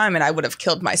the whole time, and I would have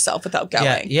killed myself without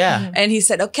going." Yeah. And he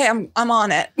said, "Okay, I'm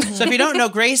on it." So if you don't know,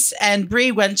 Grace and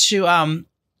Bri went to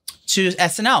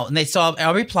SNL and they saw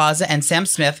Aubrey Plaza and Sam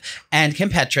Smith and Kim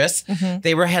Petras.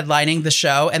 They were headlining the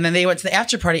show, and then they went to the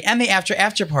after party and the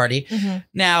after party.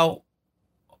 Now,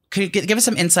 could you give us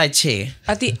some inside tea?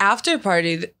 At the after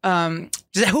party,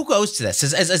 Who goes to this?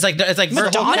 It's like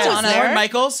Madonna was there. Lorne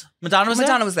Michaels. Madonna was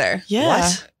Madonna there. was there. Yeah.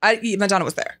 What? Madonna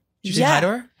was there. Did you say hi to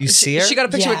her? You see her? She got a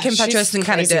picture with Kim she's Petras and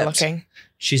kind of crazy dipped. looking.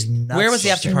 She's nuts. Where was the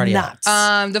after party? at?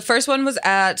 Nuts. The first one was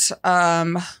at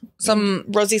some.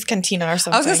 Rosie's Cantina or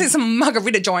something. I was gonna say some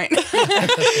margarita joint. It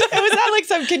was at like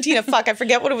some cantina. Fuck, I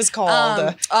forget what it was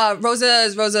called.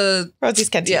 Rosa. Rosie's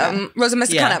Cantina. Yeah, Rosa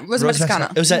Mexicana. Yeah. Rosa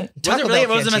Mexicana. It was at Was Taco it really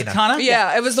Bell Rosa Cantina. Mexicana?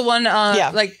 Yeah, it was the one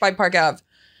like by Park Ave.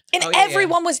 And Oh, yeah,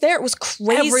 everyone was there. It was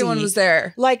crazy. Everyone was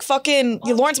there. Like fucking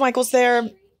Lawrence Michaels there.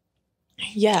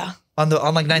 Yeah. On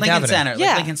like 9th Lincoln Avenue. Center. Yeah.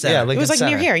 Like Lincoln Center. Yeah, It Lincoln was like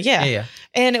Center. near here. Yeah. Yeah.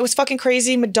 And it was fucking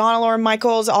crazy. Madonna, Lauren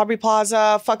Michaels, Aubrey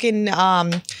Plaza, fucking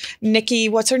Nikki,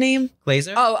 what's her name?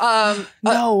 Glazer. Oh,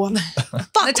 No.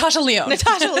 Fuck. Natasha Leone.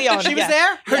 Natasha Leone. She was yeah.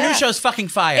 there? Her Yeah. new show's fucking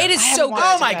fire. It is so good.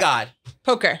 Oh my God.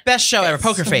 Poker. Best show ever.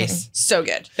 Poker Face. So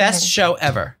good. Best show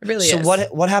ever. It really So is.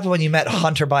 what happened when you met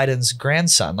Hunter Biden's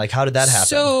grandson? Like, how did that happen?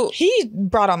 So He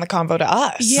brought on the convo to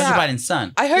us. Yeah. Hunter Biden's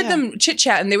son. I heard Yeah. them chit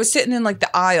chat and they were sitting in like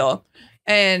the aisle.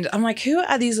 And I'm like, who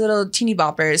are these little teeny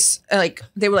boppers? And, like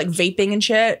they were like vaping and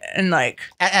shit and like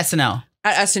At SNL.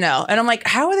 at SNL. And I'm like,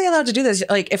 how are they allowed to do this?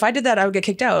 Like if I did that, I would get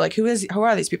kicked out. Like who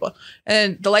are these people?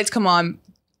 And the lights come on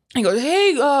He goes,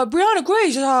 hey, Brianna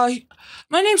Grace,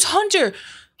 my name's Hunter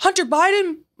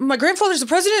Biden. My grandfather's the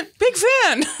president. Big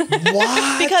fan.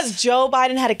 What? Because Joe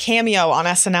Biden had a cameo on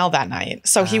SNL that night.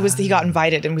 So he got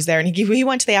invited and was there. And he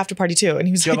went to the after party too. And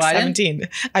he was Joe like Biden? 17.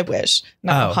 I wish.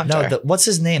 No, Oh. Hunter. No, what's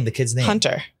his name? The kid's name?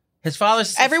 Hunter. His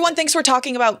father's. Everyone thinks we're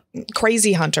talking about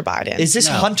crazy Hunter Biden. Is this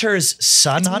No. Hunter's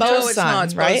son, Hunter? No, Bo's it's son, not.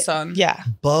 It's Bo's right? son. Yeah.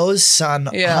 Bo's son,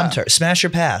 Yeah. Hunter. Smash or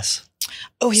pass?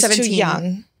 Oh, he's 17. too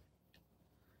young.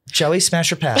 Joey,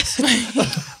 smash or pass?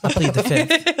 I plead the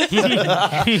fifth.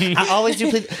 I always do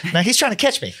plead. Now he's trying to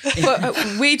catch me. But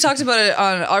we talked about it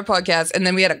on our podcast, and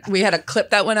then we had a clip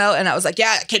that went out, and I was like,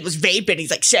 "Yeah, that kid was vaping.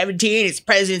 He's like 17. He's the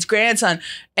president's grandson,"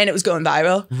 and it was going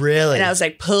viral. Really? And I was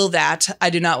like, "Pull that! I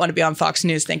do not want to be on Fox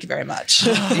News. Thank you very much."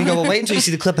 You go, well, wait until you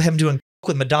see the clip of him doing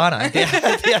with Madonna at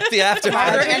the after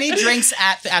Are there party. any drinks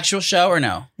at the actual show or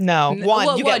no? No, one.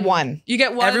 Well, you get one. You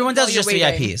get one. Everyone does while just you're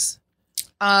waiting. VIPs.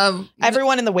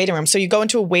 Everyone in the waiting room. So you go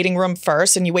into a waiting room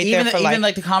first and you wait Even there for even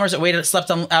like the commoners that waited slept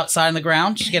outside on the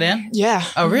ground just to get in. yeah.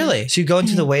 Oh really? So you go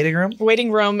into the waiting room?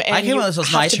 Waiting room and I came you when this was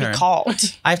have my to turn. be called.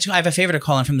 I have a favor to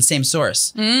call in from the same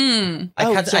source. I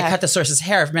Oh, cut yeah. the source's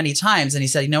hair many times, and he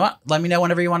said, "You know what? Let me know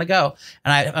whenever you want to go."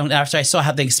 And after I saw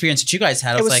how the experience that you guys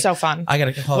had, I It was was like, so fun. I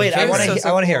gotta call. Wait, in I favor. want to. so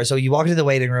I want to cool. hear. So you walk into the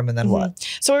waiting room and then what?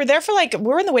 So we were there for we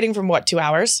were in the waiting room, 2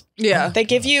 hours? Yeah. They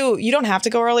give you don't have to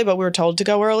go early, but we were told to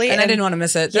go early. And I didn't want to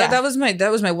miss it. Yeah. That was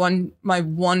my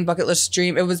one bucket list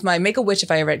dream. It was my make a wish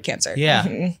if I ever had cancer.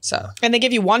 Yeah. So And they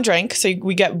give you one drink. So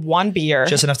we get one beer.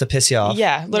 Just enough to piss you off.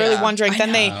 yeah, literally Yeah, one drink. I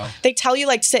Then know. they tell you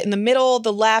to sit in the middle,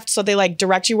 the left, so they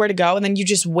direct you where to go, and then you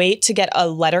just wait to get a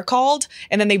letter called,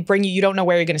 and then they bring you. You don't know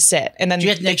where you're going to sit, and then Do you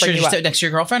have to they make sure bring you you up. sit next to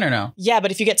your girlfriend or no? Yeah,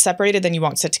 but if you get separated, then you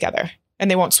won't sit together, and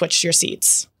they won't switch your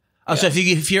seats. Oh, so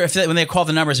if when they call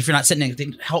the numbers, if you're not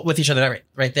sitting help with each other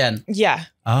right then. Yeah.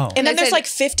 Oh. And then They there's said-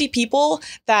 50 people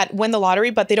that win the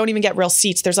lottery, but they don't even get real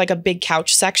seats. There's a big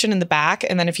couch section in the back,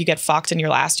 and then if you get fucked and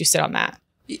you're last, you sit on that.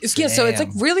 yeah, so it's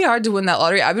really hard to win that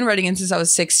lottery. I've been writing in since I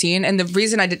was 16, and the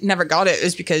reason I never got it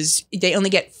is because they only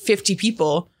get 50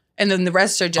 people, and then the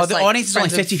rest are just the audience is only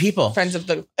friends 50 people. Friends of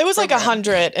the. It was program.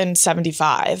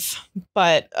 175,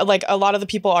 but a lot of the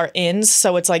people are ins,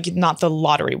 so it's not the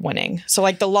lottery winning. So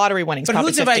the lottery winning's But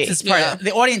probably who's invited 50. to this party?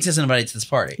 Yeah. The audience isn't invited to this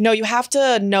party. No, you have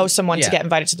to know someone Yeah. to get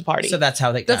invited to the party. So that's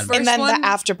how they The got first- and then one- the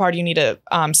after party, you need a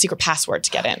secret password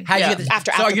to get in. How'd Yeah. you get the,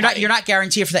 After so you're party. not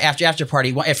guaranteed for the after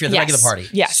party if you're the Yes. regular party.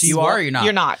 Yes. So you are or you're not?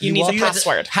 You're not. You need the had to-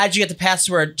 password. How'd you get the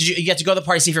password? Did you get to go to the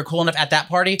party see if you're cool enough at that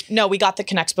party? No, we got the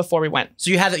connects before we went.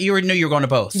 So you knew you were going to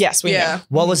both. Yes, we Yeah.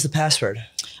 What was the password?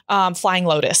 knew. Flying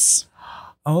Lotus.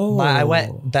 Oh. I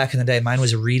went back in the day. Mine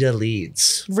was Rita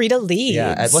Leeds. Rita Leeds.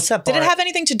 Yeah, what's that Did it bar? have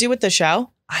anything to do with the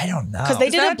show? I don't know. Because they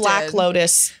did a That Black did.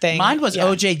 Lotus thing. Mine was Yeah.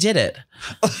 OJ did it.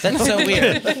 That's so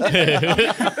weird.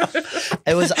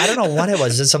 It was. I don't know what it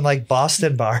was. It's some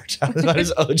Boston bar. Mine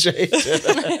was OJ.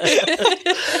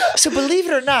 So believe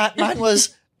it or not, mine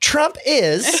was Trump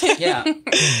is. Yeah.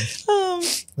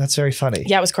 That's very funny.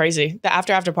 Yeah, it was crazy. The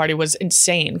after party was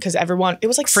insane because everyone, it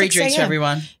was Free 6 drinks for a.m.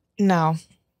 everyone. No.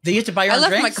 They used to buy your I own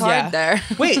left my drinks? card Yeah. there.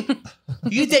 Wait.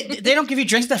 They don't give you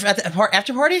drinks at the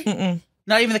after party? Mm-mm.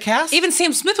 Not even the cast? Even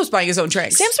Sam Smith was buying his own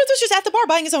drinks. Sam Smith was just at the bar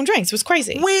buying his own drinks. It was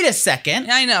crazy. Wait a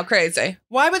second. I know, crazy.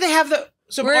 Why would they have the...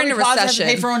 So We're in Aubrey a Plaza has to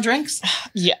recession. pay for her own drinks?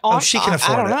 Yeah. Oh, she can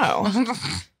afford I don't know.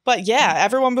 But yeah,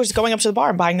 everyone was going up to the bar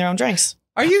and buying their own drinks.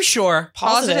 Are you sure?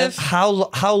 Positive.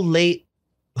 How late?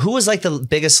 Who was the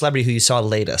biggest celebrity who you saw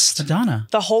latest? Madonna.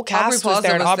 The whole cast Aubrey was Plaza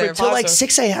there. And was Aubrey there. Till Plaza.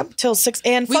 6 a.m. Till 6.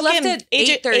 And We left fucking at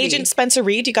Agent 8:30. Spencer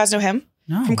Reed. Do you guys know him?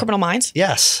 No. From Criminal Minds?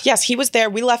 Yes. Yes, he was there.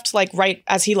 We left right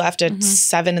as he left at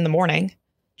 7 in the morning.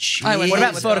 I went What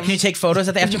about with photo? them. Can you take photos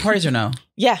at the after parties or no?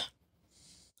 Yeah.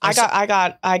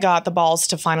 I got the balls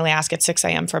to finally ask at 6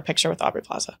 a.m. for a picture with Aubrey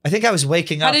Plaza. I think I was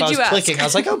waking up. did I was you ask? clicking. I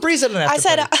was like, "Oh, Bree's at an after I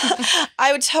said, party."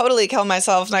 I would totally kill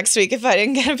myself next week if I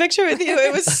didn't get a picture with you.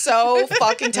 It was so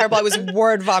fucking terrible. I was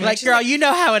word vomiting. Like, She's girl, you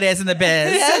know how it is in the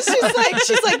biz. yeah,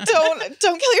 she's like, don't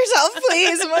kill yourself,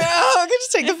 please. I'm like, oh, I can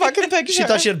just take the fucking picture. She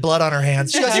thought she had blood on her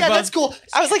hands. She goes, You "Yeah, both- that's cool."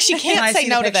 I was like, she Can I can't say see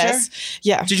no the to picture? this.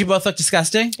 Yeah. Did you both look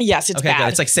disgusting? Yes, it's Okay, bad. good.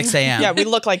 It's like 6 a.m. Yeah, we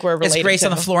look like we're related. Is Grace to on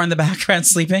the them. floor in the background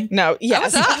sleeping? No,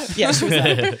 yes. Yeah, she was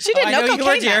up. She did I no know you were,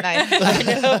 cocaine dear. that night.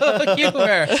 I know you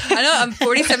were. I know, I'm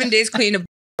 47 days clean,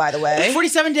 by the way.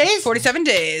 47 days? 47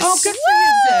 days. Oh, good for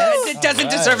you, sis. It doesn't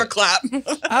deserve a clap.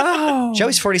 But Oh.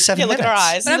 Joey's 47 Yeah, look minutes. at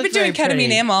her eyes. I've look been doing very pretty.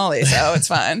 ketamine and Molly, so it's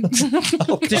fine.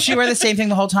 Did she wear the same thing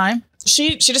the whole time?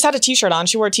 She just had a t-shirt on.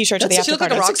 She wore a t-shirt to the She after looked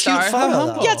like party. a rock That's a cute star. photo,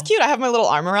 though. Yeah, it's cute. I have my little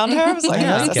arm around her. I was like,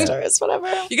 Yeah. oh, sisters, whatever.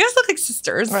 You guys look like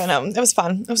sisters. I know. It was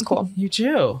fun. It was cool. You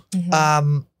do.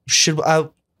 Should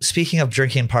speaking of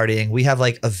drinking and partying, we have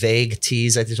like a vague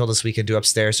tease that they told us we can do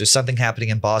upstairs. There's something happening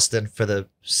in Boston for the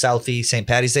Southie St.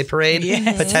 Patty's Day parade.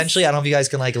 Yes. Potentially, I don't know if you guys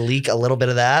can like leak a little bit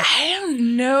of that. I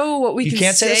don't know what we You can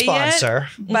can't say the yet, sponsor,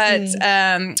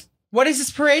 but What is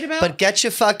this parade about? but get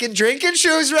your fucking drinking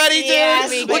shoes ready, dude. Yes,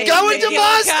 We're going to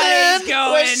Boston.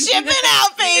 We're shipping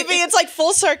out, baby. It's like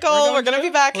full circle. We're gonna be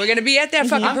back. we're gonna be at that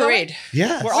fucking I'm going. parade.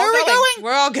 Yeah. We're all Where are we going. going?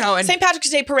 We're all going. St. Patrick's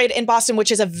Day parade in Boston,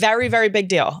 which is a very, very big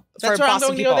deal That's for where I'm Boston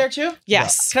going to people. go there too?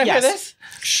 Yes. Can I yes. hear this?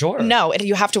 Sure. No,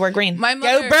 you have to wear green. My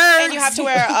mother. Go Birds! And you have to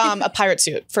wear a pirate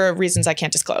suit for reasons I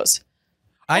can't disclose.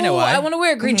 I know why. I want to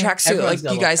wear a green tracksuit Everyone's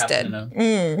like got you a guys little did.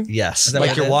 captain Yes. that Like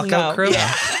what your it is? walkout No. crew?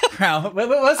 Yeah. What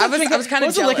was I was kinda What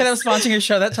was the liquor that jealous. was sponsoring your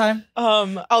show that time?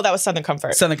 Oh, that was Southern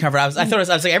Comfort. Southern Comfort. I thought it was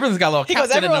like everyone's got a little He goes,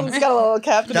 captain in them. everyone's got a little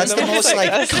captain. That's in the them. most He's like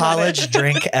 "That's not college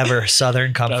drink ever.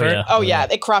 Southern Comfort. yeah. Oh yeah,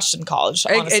 it crushed in college.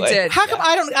 Honestly. It did. How come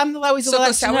I don't? I'm always the So last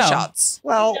to sour know. shots.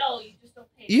 Well, No, you just don't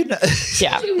pay. you know.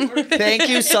 Yeah. Thank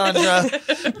you, Sandra.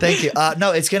 Thank you.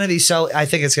 No, it's going to be I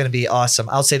think it's going to be awesome.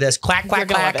 I'll say this. Quack, You're quack,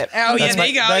 gonna love quack. it. Oh yeah, That's there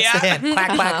you go. That's Yeah. the hint. Quack,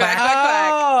 quack, quack.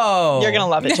 Oh, You're gonna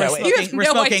love it, We're Joey. You have smoking, we're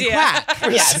no smoking idea. crack.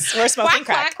 Yes, we're smoking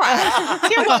Quack, crack.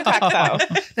 Tier 1 crack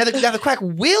though. Now the quack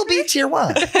will be tier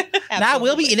 1. Now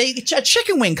we'll be in a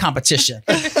chicken wing competition.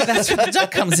 That's where the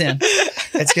duck comes in.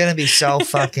 It's going to be so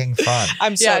fucking fun.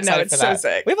 I'm so Yeah, no, excited it's for so that.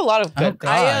 sick. We have a lot of good.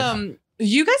 God.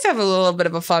 You guys have a little bit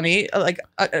of a funny, like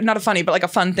not a funny, but like a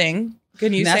fun thing.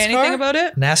 Can you say NASCAR? anything about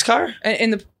it NASCAR? in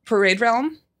the parade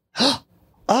realm?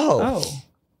 Oh,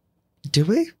 do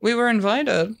we? We were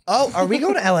invited. Oh, are we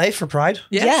going to LA for Pride?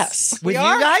 Yes. With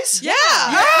are? you guys? Yeah.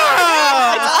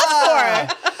 It's us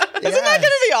four. Isn't that going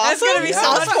to be awesome? That's gonna be so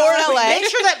us much four in fun. LA. Make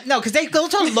sure that because they go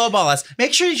to lowball us.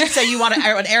 Make sure you say you want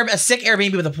a sick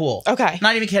Airbnb with a pool. Okay.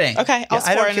 Not even kidding. Okay. Us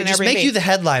I four don't in care. an Just Airbnb. make you the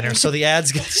headliner so the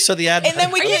ads get and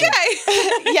then we Are you can.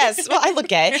 gay? Yes. Well, I look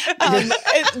gay.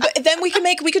 But then we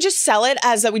could just sell it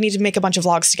as that we need to make a bunch of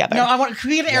vlogs together. No, can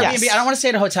we get an Airbnb? Yes. I don't want to stay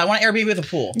at a hotel. I want an Airbnb with a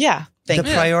pool. Yeah. Thank the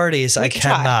you. priorities. I can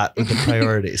try. cannot with the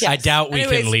priorities. Yeah. I doubt we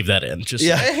Anyways. can leave that in. Just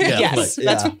Yeah. Yes.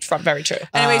 like- That's very true.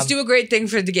 Anyways, do a great thing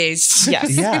for the gays.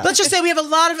 Yes. Yeah. Let's just say we have a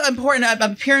lot of important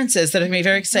appearances that are going to be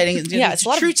very exciting. Yeah, it's a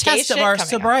lot of true gay test of shit our coming up.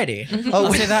 sobriety.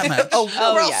 I'll say that much. Oh,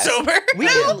 Oh, yes.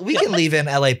 Sober. we can leave in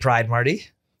LA Pride, Marty.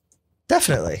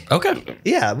 Definitely. okay.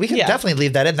 Yeah, we can Yeah. definitely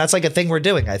leave that in. That's like a thing we're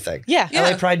doing, I think. Yeah.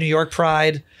 LA Pride, New York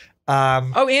Pride,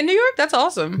 Oh, in New York? That's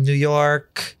awesome. New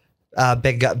York,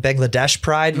 Bangladesh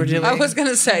Pride we're doing. I was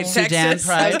gonna say Sudan Texas,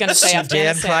 Pride. I was going to say Sudan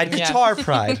Afghanistan. Pride, Yeah. Qatar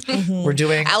Pride. We're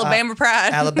doing Alabama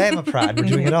Pride. Alabama Pride. We're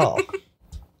doing it all.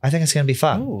 I think it's going to be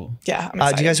fun. Ooh. Yeah. I'm Do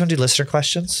excited. you guys want to do listener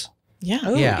questions? Yeah.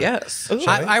 Oh, Yeah. yes. Ooh.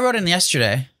 I wrote in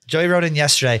yesterday. Joey wrote in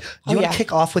yesterday. Do you want yeah. to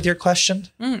kick off with your question?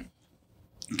 Can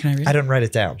I read I it? don't write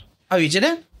it down. Oh, you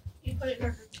didn't? You put it in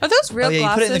her group. Are those real Oh, yeah, you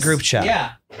glasses? put it in the group chat.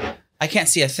 Yeah. I can't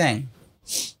see a thing.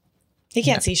 He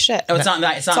can't see shit. Oh, it's not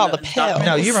that. It's all the pill.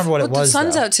 No, you remember what Well, it was. the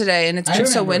sun's though. out today and it's I been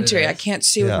so remember what it wintry. is. I can't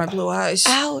see Yeah. with my blue eyes.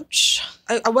 Ouch.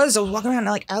 I was walking around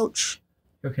like, ouch.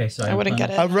 Okay, so I wouldn't get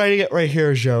it. I'm writing it right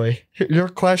here, Joey. Your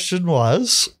question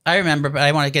was. I remember, but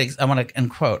I want to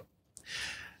end quote.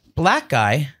 Black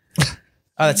guy.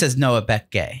 Oh, that says Noah Beck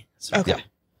gay. So, Okay.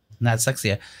 not sexy.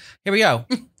 Here we go.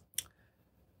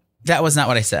 That was not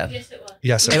what I said. Yes, it was.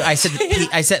 Yes.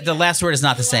 I said the last word is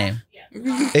not the same.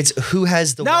 Yeah. It's who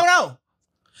has the. No.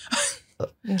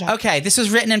 Okay. Okay, this was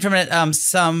written in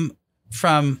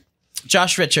from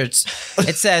Josh Richards.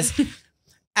 It says,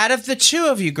 "Out of the two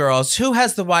of you girls, who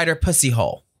has the wider pussy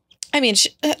hole?" I mean,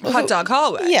 Hot dog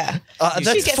hallway. Yeah. That's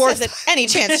She gets fourth. says it any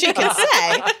chance she can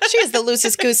say. She is the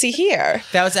loosest goosey here.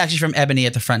 That was actually from Ebony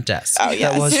at the front desk. Oh,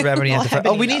 yes. That was Remedy at the front.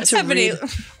 Oh, we need knows. to Ebony. read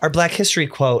our Black History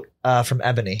quote from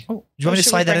Ebony. Do you want me to should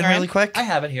slide we that bring in her really in? quick? I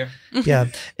have it here. Yeah.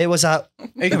 It was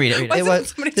You can read it. Read it. it was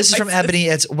somebody this is from devices? Ebony.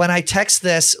 It's when I text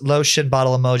this lotion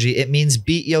bottle emoji, it means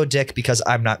beat yo dick because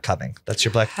I'm not coming. That's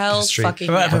your Black Hell History. fucking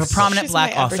From a yes. prominent She's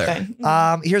black my author.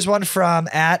 everything. Here's one from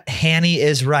 @Hanny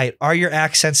is right. Are your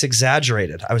accents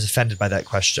exaggerated? I was offended by that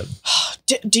question.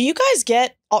 Do you guys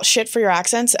get all shit for your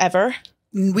accents ever?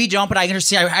 We don't, but I can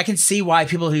see. I can see why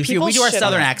people who People we do our shit on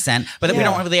southern it. accent, but we Yeah.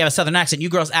 don't really have a southern accent. You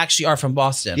girls actually are from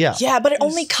Boston. Yeah. Yeah, but it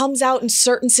only comes out in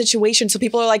certain situations. So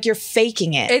people are like, you're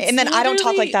faking it. It's And then I don't talk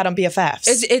literally- like that on BFFs.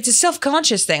 It's a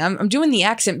self-conscious thing. I'm doing the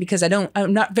accent because I'm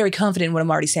not very confident in what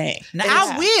I'm already saying. Now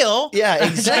I will. Yeah,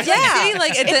 exactly. See,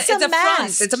 like it's a front.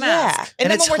 mask. It's a mask. Yeah. And,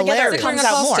 And then it's when we're together, it hilarious. comes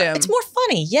out more. Costume. It's more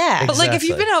funny. Yeah. But like if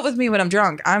you've Exactly. been out with me when I'm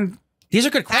drunk, These are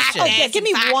good questions. Oh, yeah. Give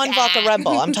me one vodka Red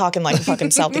Bull. I'm talking like a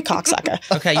fucking Celtic cocksucker.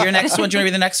 Okay, your next one. Do you want to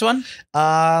read the next one?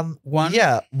 One?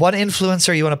 Yeah, one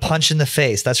influencer you want to punch in the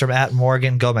face. That's from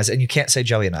 @Morgan Gomez, and you can't say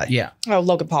Joey and I. Yeah. Oh,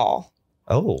 Logan Paul.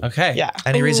 Oh, Okay. Yeah.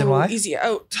 Any reason Ooh, why? Easy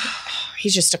out.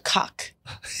 he's just a cuck.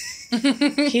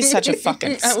 He's such a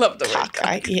fucking I love the word cuck.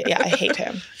 I hate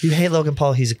him. You hate Logan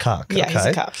Paul. He's a cock. Yeah, okay. he's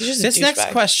a cuck. He's just This a next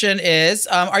douchebag. question is: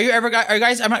 are you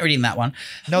guys? I'm not reading that one.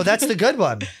 No, that's the good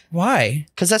one. Why?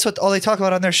 Because that's what all they talk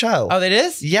about on their show. Oh, that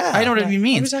is. Yeah. I don't know what it What are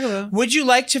means. we talking about? Would you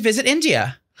like to visit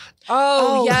India?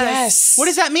 Oh, Oh, yes. yes. What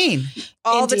does that mean?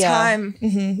 All India. the time.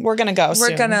 Mhm. We're gonna go. We're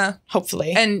soon, gonna-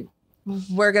 hopefully. And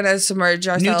we're going to submerge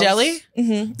ourselves. New Delhi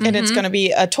And it's going to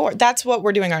be a tour. That's what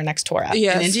we're doing our next tour at.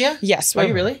 Yes. in India? Yes, Are we're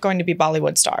you really? going to be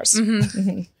Bollywood stars.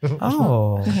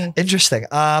 Oh, Interesting.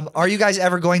 Are you guys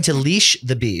ever going to leash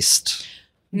the beast?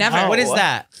 Never. what is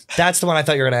that? That's the one I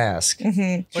thought you were going to ask. What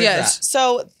is Yes.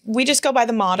 So we just go by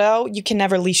the motto: you can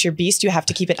never leash your beast. You have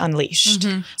to keep it unleashed.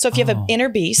 So if you have an inner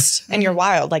beast and you're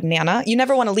wild like Nana, you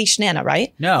never want to leash Nana,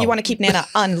 right? No. You want to keep Nana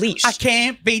unleashed. I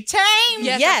can't be tamed.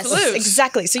 Yes, Yes, absolute.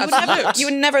 exactly. So Absolute. you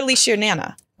would never leash your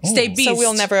Nana. Stay beast. So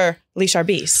we'll never leash our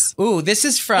beasts. Ooh, this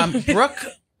is from Brooke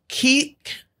Kiko.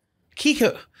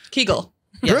 Kegel.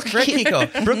 Yes, Brooke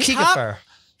Kiko. Brooke Top Kiefer.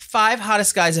 5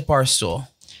 hottest guys at Barstool.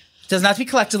 Does not have to be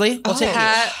collectively. We'll take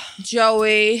Pat,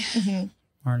 Joey,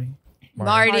 Marty.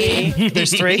 Marty.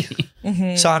 There's 3.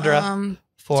 Sandra.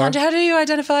 4. Sandra, how do you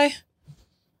identify?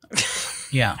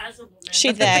 Yeah. As a woman.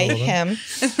 She, they, him.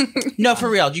 No, for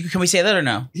real. Can we say that or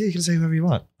no? Yeah, you can say whoever you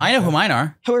want. I know who mine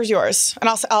are. Who is yours? And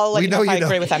I'll let We you know know if I you know.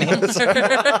 agree with any.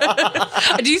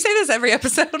 Do you say this every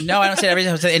episode? No, I don't say it every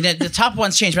time. And the top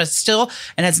one's changed, but it's still,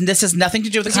 and this has nothing to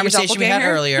do with the Is it your conversation we had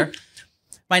doppelganger? earlier.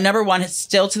 My number 1 is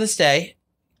still to this day.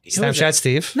 Who is Snapchat it?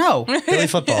 Steve. No, Billy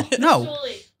Football. no.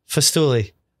 Fully.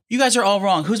 Fastuli. You guys are all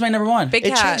wrong. Who's my number 1? Big It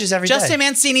cat. changes every day. Justin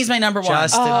Mancini's my number 1.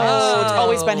 Justin Oh, Mancini. it's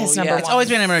always been his number yeah. one. It's always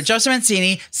been my number 1. Joseph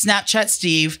Mancini, Snapchat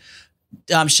Steve,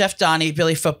 Chef Donnie,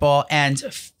 Billy Football, and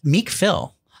Meek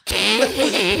Phil.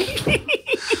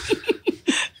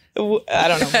 I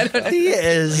don't know. He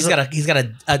is. He's got a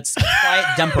quiet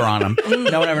dumper on him.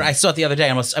 No one ever. I saw it the other day. I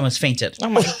almost fainted. Oh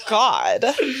my God.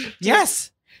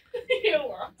 Yes.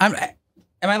 Ew.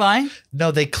 Am I lying?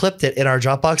 No, they clipped it in our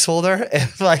Dropbox folder and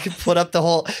like put up the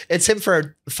whole. It's him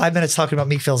for 5 minutes talking about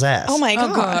Meek Phil's ass. Oh my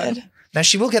Oh, God. God. Now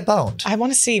she will get boned. I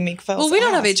want to see Meek Phil's Well, we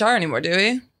don't have ass. HR anymore, do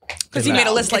we? Because he No. made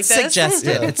a list like It's this.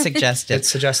 suggested. Yeah. It's suggested. It's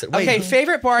suggested. Wait, Okay,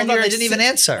 favorite bar in hold New on, York they didn't even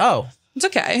answer. Oh, It's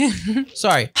okay.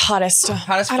 sorry. Hottest.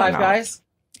 Hottest I don't 5 know. guys?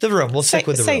 The room. We'll stick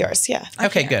with the say room. yours. Yeah.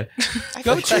 Okay, good.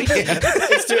 Go to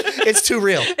It's too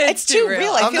real. It's too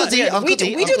real. I Uncle feel D, like Uncle we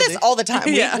D, do Uncle this D. all the time.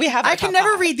 Yeah. We have. I our can top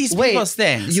never 5. read these Wait, people's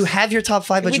things. You have your top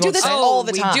 5, but We you do won't this say. all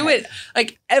the we time. do it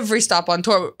like every stop on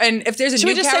tour. And if there's a Should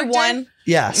new we just character, say one?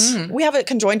 Yes. We have a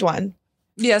conjoined one.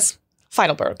 Yes.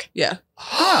 Feidelberg. Yeah.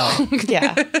 Oh,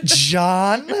 Yeah.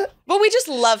 John. But we just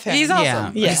love him. He's awesome.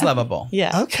 yeah. Yeah. He's lovable.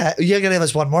 Yeah. Okay, you're gonna give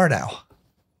us one more now.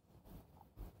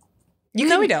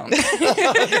 No, we don't. What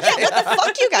the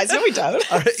fuck, you guys? No, we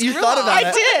don't. All right, you thought about I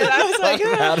it. did. I was like,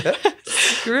 About it.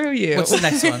 Screw you. What's the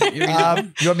next one? You read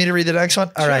it? You want me to read the next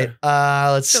one? All right.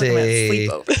 Let's Feel like I'm at a see.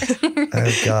 sleepover.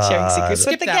 Oh God. sharing secrets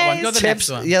Skip with the that one. gays. Go to the Tips. next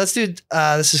one. Yeah, let's do.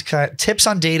 This is kind of, tips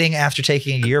on dating after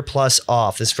taking a year plus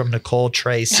off. This is from Nicole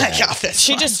Tracy. this.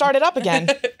 She just started up again.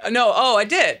 No, I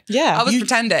did. Yeah. I was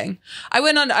pretending. I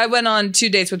went on 2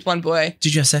 dates with one boy.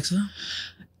 Did you have sex with him?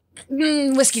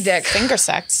 Whiskey dick. Finger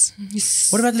sex.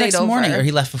 What about the Stayed next morning? over. Or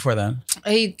he left before then?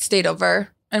 He stayed over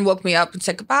and woke me up and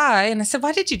said goodbye. And I said,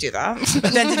 why did you do that?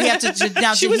 But then did he have to?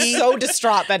 Now She did was he? so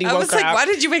distraught that he I woke was her like, up. why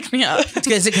did you wake me up?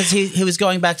 Is it because he was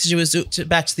going back to do his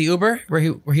back to the Uber where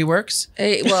he works?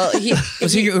 Well, he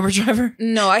Was he your Uber driver?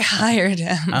 no, I hired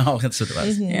him. Oh, that's what it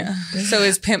was. Yeah. So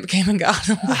his pimp came and got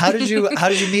him. How did you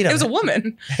meet him? It was a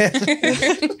woman.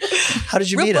 How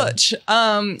did you Real meet him? butch.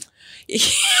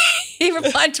 He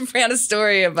replied to Brianna's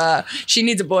story of she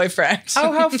needs a boyfriend.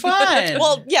 Oh, how fun!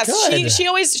 Well, yes, Good.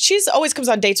 she's always comes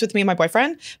on dates with me and my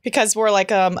boyfriend because we're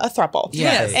like a throuple.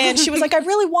 Yes. And she was like, I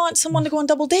really want someone to go on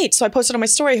double dates. So I posted on my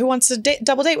story, who wants to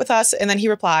double date with us? And then he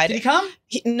replied. did he come?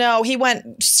 No, he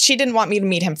went. She didn't want me to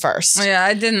meet him first. Yeah,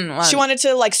 I didn't want She wanted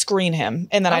to like screen him,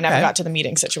 and then I never Okay. got to the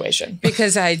meeting situation.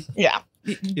 because I Yeah,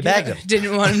 You bagged him.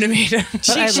 didn't want him to meet him. I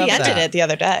she love ended that. it the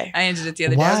other day. I ended it the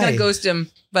other day. I was Why? gonna ghost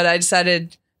him, but I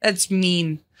decided that's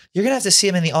mean. You're gonna have to see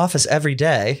him in the office every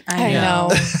day. I know.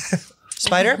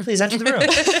 Spider, please enter the room.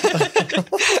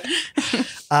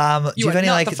 Do You you are have any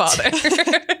not like? the father.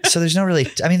 So there's no really.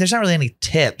 I mean, there's not really any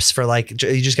tips for like.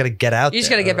 You just got to get out. You just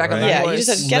there, gotta get back on right? that Yeah, horse. you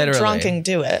just get Literally. drunk and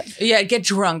do it. Yeah, get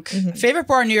drunk. Favorite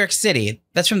bar in New York City?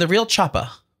 That's from the Real Choppa.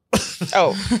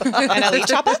 Oh, an elite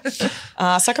chopper?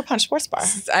 Sucker Punch Sports Bar.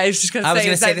 I was just gonna I was say,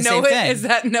 gonna is say that the same thing. Is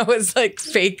that Noah's like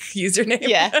fake username?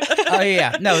 Yeah. Oh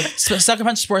yeah, no. Sucker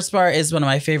Punch Sports Bar is one of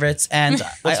my favorites, and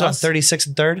What's on 36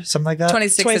 and 3rd? Something like that?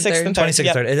 26 and 26 3rd. and 26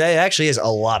 Yep. and 3rd. It actually is a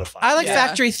lot of fun. I like Yeah.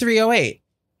 Factory 308,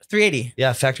 380.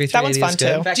 Yeah, Factory 380 That one's fun, is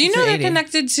good. too. Factory Do you know they're 380.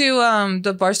 connected to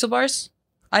the Barstool Bars?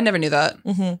 I never knew that.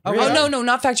 Mm-hmm. Oh, Oh no,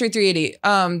 not Factory 380.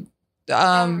 Common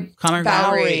Bowery.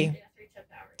 Bowery.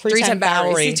 310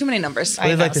 Bowery. See, too many numbers. I We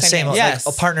have know, like the same same, name. Yes.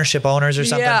 like a partnership owners or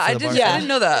something. Yeah, for I the didn't. bar. I didn't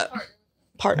know that.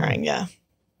 Partnering, yeah.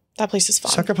 That place is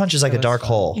fun. Sucker Punch is like a dark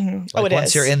hole. Mhm. Like Oh, it once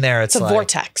is. you're in there, it's It's a like,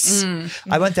 vortex.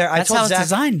 I went there. I That's how told it's Zach.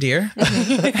 designed, dear.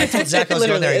 I told Zach I was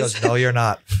going there. He Literally goes, "No, you're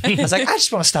not." I was like, "I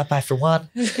just want to stop by for one."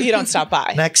 You don't stop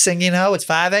by. Next thing you know, it's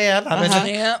 5 a.m. I'm in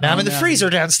the, Yeah. now I'm in the freezer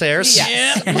downstairs.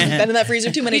 Yes. Been in that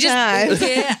freezer too many You just- times.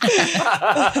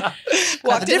 Yeah. Now,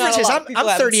 Walked the in on difference a is lot of people I'm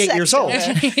having 38 sex years old. in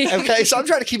there. Okay, so I'm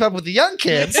trying to keep up with the young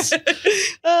kids.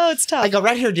 Oh, it's tough. I go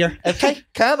right here, dear. Okay,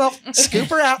 come on, scoop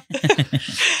her out.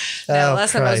 Now, Oh,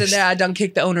 last time I was in Christ. there, I done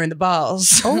kicked the owner in the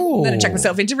balls. Oh. Then I checked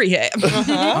myself into rehab.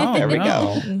 Oh, there we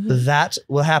no. go. That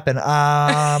will happen.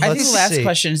 I think Let's the last see.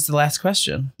 question is the last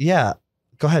question. Yeah,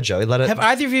 go ahead, Joey. Let it. Have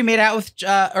either of you made out with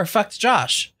or fucked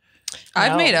Josh?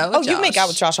 I've No. made out with Oh, you Josh. make out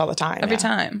with Josh all the time. every yeah.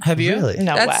 time. Have you? Really?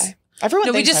 No That's- way. Everyone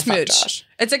No, we thinks just I fucked smooch. Josh.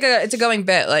 It's a going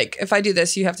bit. Like if I do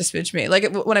this, you have to smooch me.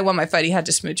 Like when I won my fight, he had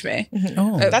to smooch me.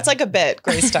 Oh. That's like a bit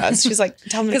Grace does. She's like,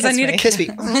 tell me to 'Cause I kiss need me. to Kiss me.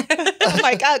 Oh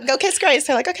my God, go kiss Grace.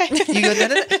 They're like, okay. You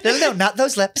go, no, not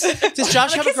those lips. Does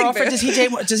Josh have a kissing girlfriend?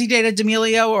 booth. Does he date a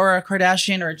D'Amelio or a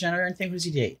Kardashian or a Jenner or anything? Who does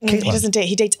he date? He doesn't date.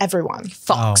 He dates everyone.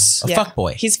 Fucks. Oh, a Yeah. fuck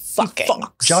boy. He's fucking.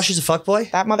 Josh is a fuckboy?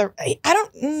 That mother. I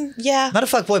don't. Yeah. Not a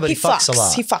fuckboy, but he fucks a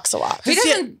lot. He fucks a lot. He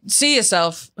doesn't see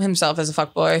himself as a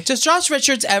fuckboy. Does Josh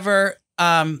Richards ever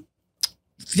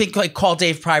think like call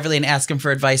Dave privately and ask him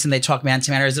for advice and they talk man to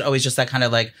man, or is it always just that kind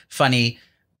of like funny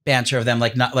banter of them,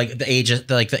 like not like the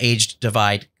age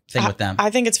divide thing with them? I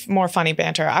think it's more funny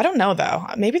banter. I don't know though.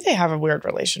 Maybe they have a weird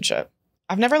relationship.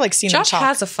 I've never like seen Josh them talk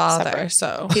has a father, separate.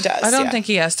 so He does, I don't yeah. think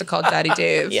he has to call Daddy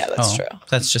Dave. Yeah, that's Oh, true.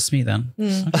 That's just me then.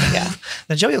 Yeah,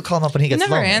 Then Joey will call him up when he He gets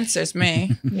never lonely. answers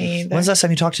me. me either. When's the last time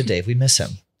you talked to Dave? We miss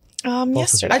him. Um, of you.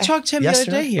 yesterday. I talked to him the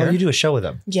Yesterday? other day here. Oh, you do a show with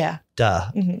him. Yeah.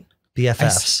 Duh. Mhm.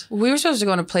 BFFs. We were supposed to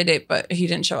go on a play date, but he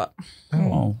didn't show up.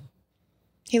 Oh.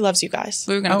 He loves you guys.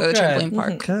 We were going to go to the Okay. trampoline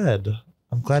park. Good.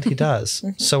 I'm glad he does.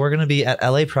 So we're going to be at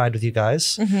LA Pride with you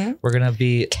guys. Mhm. We're going to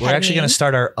be, we're actually going to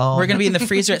start our own. We're going to be in the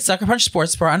freezer at Sucker Punch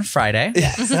Sports Bar on Friday.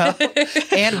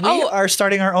 and we are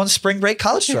starting our own spring break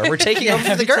college tour. We're taking over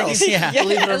for the girls. Yeah.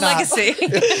 Believe it or A not. legacy.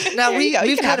 Now There you go. You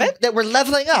we've can kind have of that we're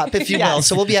leveling up, if you will. Yes.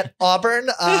 So we'll be at Auburn.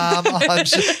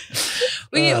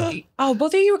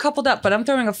 Both of you were coupled up, but I'm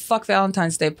throwing a fuck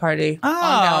Valentine's Day party on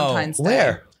Valentine's Day.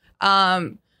 Where?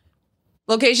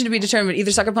 Location to be determined,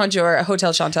 either Sucker Punch or a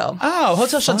Hotel Chantel. Oh,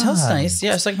 Hotel Chantel's Fun. nice.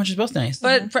 Yeah, Sucker Punch is both nice.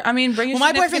 But I mean, bring your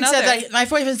Well, my significant boyfriend said other. that. My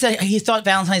boyfriend said he thought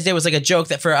Valentine's Day was like a joke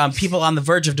that for people on the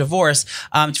verge of divorce,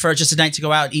 for just a night to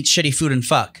go out, eat shitty food, and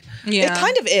fuck. Yeah. It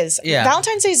kind of is. Yeah.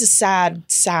 Valentine's Day is a sad,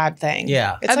 sad thing.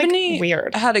 Yeah. It's Ebony like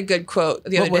weird. had a good quote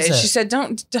the What other was day. it? She said,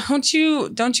 "Don't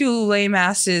you lame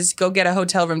asses go get a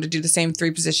hotel room to do the same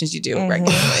 3 positions you do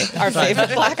regularly." Our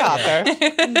favorite black author.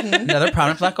 Another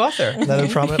prominent black author. Another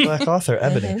prominent black author,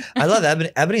 Ebony. I love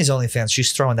Ebony. Ebony's OnlyFans.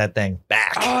 She's throwing that thing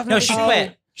back. No, she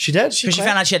quit She did? because she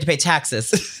found out she had to pay taxes.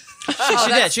 She did.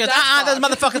 that's- She goes, that's those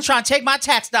motherfuckers trying to take my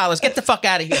tax dollars. Get the fuck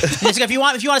out of here. And she's like, if you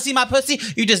want to see my pussy,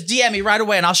 you just DM me right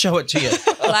away and I'll show it to you.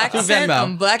 Black Through Scent Venmo.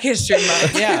 on Black History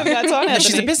Month. Yeah, That's on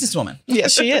She's a Ebony. businesswoman.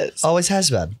 Yes, she is. Always has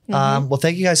been. Well,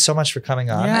 thank you guys so much for coming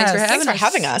on. Yeah. Thanks for Yes. having Thanks for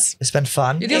us. having us. It's been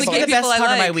fun. You're the only It's gay the best people I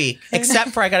part of my like. week, except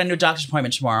for I got a new doctor's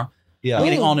appointment tomorrow. Yeah. I'm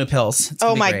getting all new pills. It's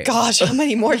gonna Oh be my great. gosh, how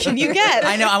many more can you get?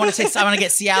 I know. I want to get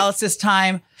Cialis this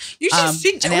time. You should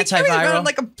see an Joey carrying antiviral. around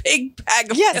like a big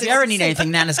bag of Yes, If you ever need anything,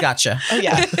 Nana's got you. Oh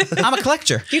yeah. I'm a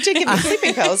collector. You did give me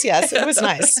sleeping pills. Yes, it was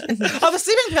nice. Oh, the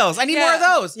sleeping pills. I need Yeah. more of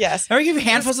those. Yes. Remember you give me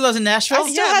handfuls of those in Nashville? I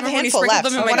still have a remember when he handful sprinkled left.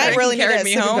 them in So my when I drink really and need a carried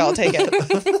me sleeping home? pill,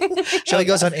 I'll take it. Joey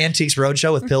goes on Antiques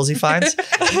Roadshow with pills he finds.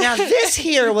 Now, this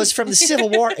here was from the Civil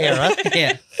War era. Yeah.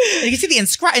 And you can see the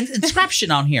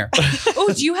inscription on here.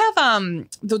 Oh, do you have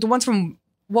the ones from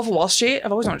Wolf of Wall Street?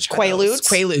 I've always wanted to try Quaaludes?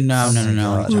 Quaaludes.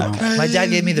 No. My dad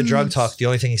gave me the drug talk. The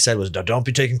only thing he said was, don't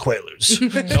be taking Quaaludes.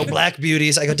 No black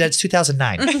beauties. I go, Dad, it's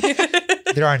 2009.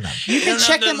 There are none. You can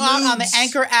check them out on the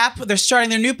Anchor app. They're starting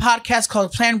their new podcast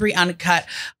called Plan Bri Uncut.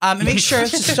 And make sure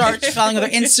to start following their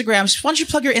Instagrams. Why don't you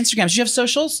plug your Instagrams? Do you have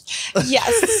socials?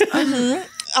 Yes.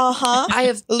 I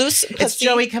have Loose pussy. It's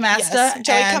Joey Camasta. Yes.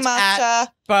 Joey and Camasta.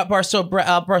 at Barstool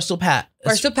Pat.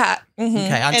 Barstool Pat.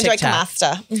 Okay, on And Joey TikTok.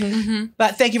 Camasta.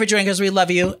 But thank you for joining us. We love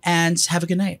you and have a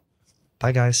good night.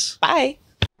 Bye, guys. Bye.